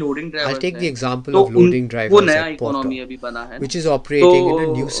में loading driver, I'll take the example of loading drivers वो नया at इकोनॉमी Porter, अभी बना है, which is operating in a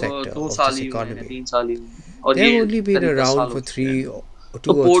new sector 2 of साल this ही हुए हैं, economy. 3 साल ही हुए हैं, और They ये have only been करीब 10 साल around हो for चुके हैं. 2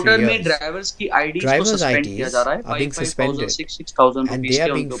 तो or 3 पोर्टर में years. ड्राइवर्स की आईडीज को Drivers' सस्पेंड IDs किया जा रहा है, are being 5,000 suspended 6,000 and rupees they के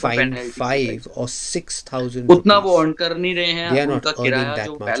are being उनके ऊपर fined पेनल्टी. 5 or 6,000 उतना वो rupees. अर्न कर नहीं रहे हैं. They are not उनका earning किराया that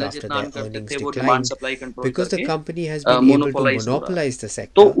जो much पहले after जितना अर्न their करते earnings थे वो demand declined supply control because the करके company has been able to monopolise हो रहा है. monopolize the तो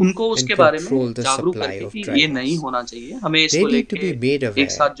sector उनको and उसके बारे में control the जागरूक supply करके of कि ये नहीं drivers. होना चाहिए, हमें They इसको need to be लेके made एक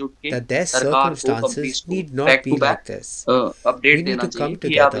aware साथ जुट के that their सरकार को circumstances कंपनीज को need not back be to like back this. We update need देना to चाहिए come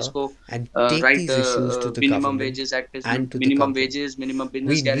कि आप together इसको and take right these issues to the minimum government wages act, and to the minimum company. Wages, minimum We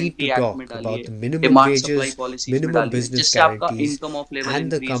business need guarantee to act talk में about डालिए, the minimum demand supply wages, policies में minimum डालिए, business जिससे आपका guarantees, income of labour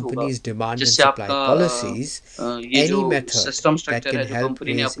and the increase होगा, company's demand and जिससे supply आपका policies, ये जो any method system that structure can है जो help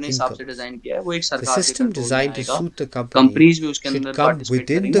कंपनी ने raise अपने हिसाब से incomes. डिजाइन किया है वो एक The सरकार के system कंट्रोल में designed to आएगा. suit the company कंपनीज भी उसके should अंदर come पार्टिसिपेट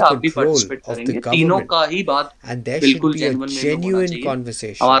within करेंगे, the आप भी control पार्टिसिपेट of the करेंगे. तीनों government, का ही बात and there should बिल्कुल be a जेन्युइन में होना genuine चाहिए.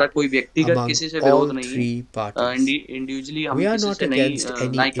 conversation हमारा कोई व्यक्तिगत among किसी से all विरोध नहीं है, three parties. इंडिविजुअली हम We are किसी not से नहीं, against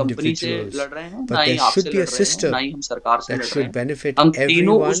any ना ही कंपनी से individuals, लड़ रहे हैं, but ना ही there आपसे should be लड़ a रहे हैं, system ना ही हम सरकार से that लड़ रहे should हैं. benefit हम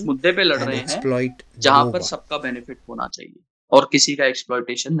तीनों उस everyone मुद्दे पे लड़ and रहे हैं exploit जहाँ no पर one. सबका बेनिफिट होना चाहिए और किसी का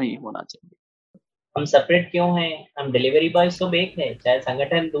एक्सप्लॉयटेशन नहीं होना चाहिए. हम सेपरेट क्यों हैं? हम डिलीवरी बॉयज तो एक है, चाहे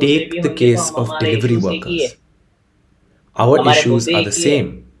संगठन दूसरे भी Take the होंगे तो case हम of हमारे delivery इश्यूज एक ही है. workers. Our हमारे issues मुद्दे are एक the ही है,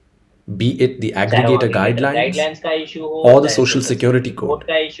 same, be it the चाहे वो aggregator aggregator guidelines गाइडलाइंस का इशू हो, or the चाहे social security कोड code.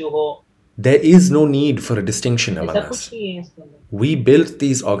 का इशू हो. There is no need for a distinction among ऐसा us. कुछ नहीं है इसके अंदर. We built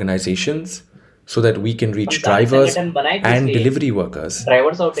these organizations so that we can हम reach सारे drivers संगठन बनाए किस and लिए? delivery workers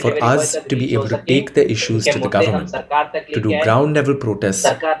ड्राइवर्स और for डिलीवरी बॉय us तक to be रीच हो able to सके, take their issues उनके to the मुद्दे हम government, सरकार तक to do लेके आए, ground level protests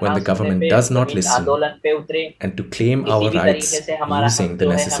सरकार when ना the सुनने government पे does not जमीन listen, आंदोलन पे उतरे. and to claim किसी our भी rights तरीके से हमारा using हक the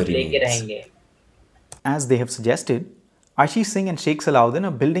जो है हम necessary लेके means. रहेंगे. As they have suggested, Ashish Singh and Sheikh Salauddin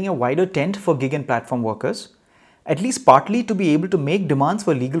are building a wider tent for gig and platform workers, at least partly to be able to make demands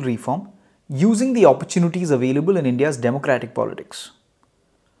for legal reform using the opportunities available in India's democratic politics.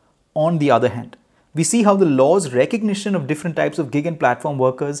 On the other hand, we see how the law's recognition of different types of gig and platform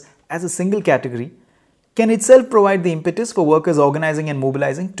workers as a single category can itself provide the impetus for workers organizing and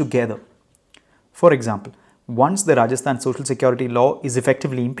mobilizing together. For example, once the Rajasthan Social Security law is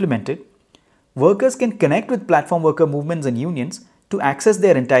effectively implemented, workers can connect with platform worker movements and unions to access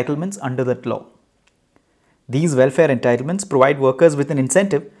their entitlements under that law. These welfare entitlements provide workers with an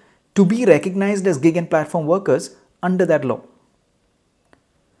incentive to be recognized as gig and platform workers under that law.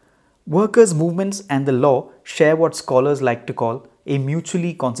 Workers' movements and the law share what scholars like to call a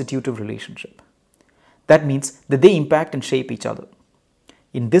mutually constitutive relationship. That means that they impact and shape each other.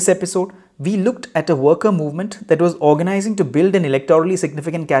 In this episode, we looked at a worker movement that was organizing to build an electorally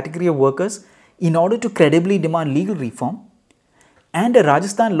significant category of workers in order to credibly demand legal reform, and a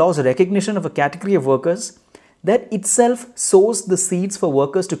Rajasthan law's recognition of a category of workers that itself sows the seeds for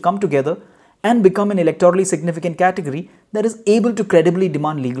workers to come together and become an electorally significant category that is able to credibly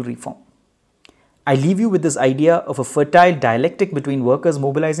demand legal reform. I leave you with this idea of a fertile dialectic between workers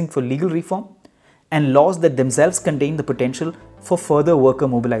mobilizing for legal reform and laws that themselves contain the potential for further worker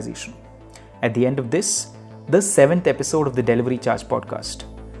mobilization. At the end of this, the 7th episode of the Delivery Charge podcast.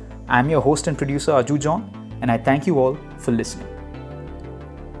 I am your host and producer Aju John, and I thank you all for listening.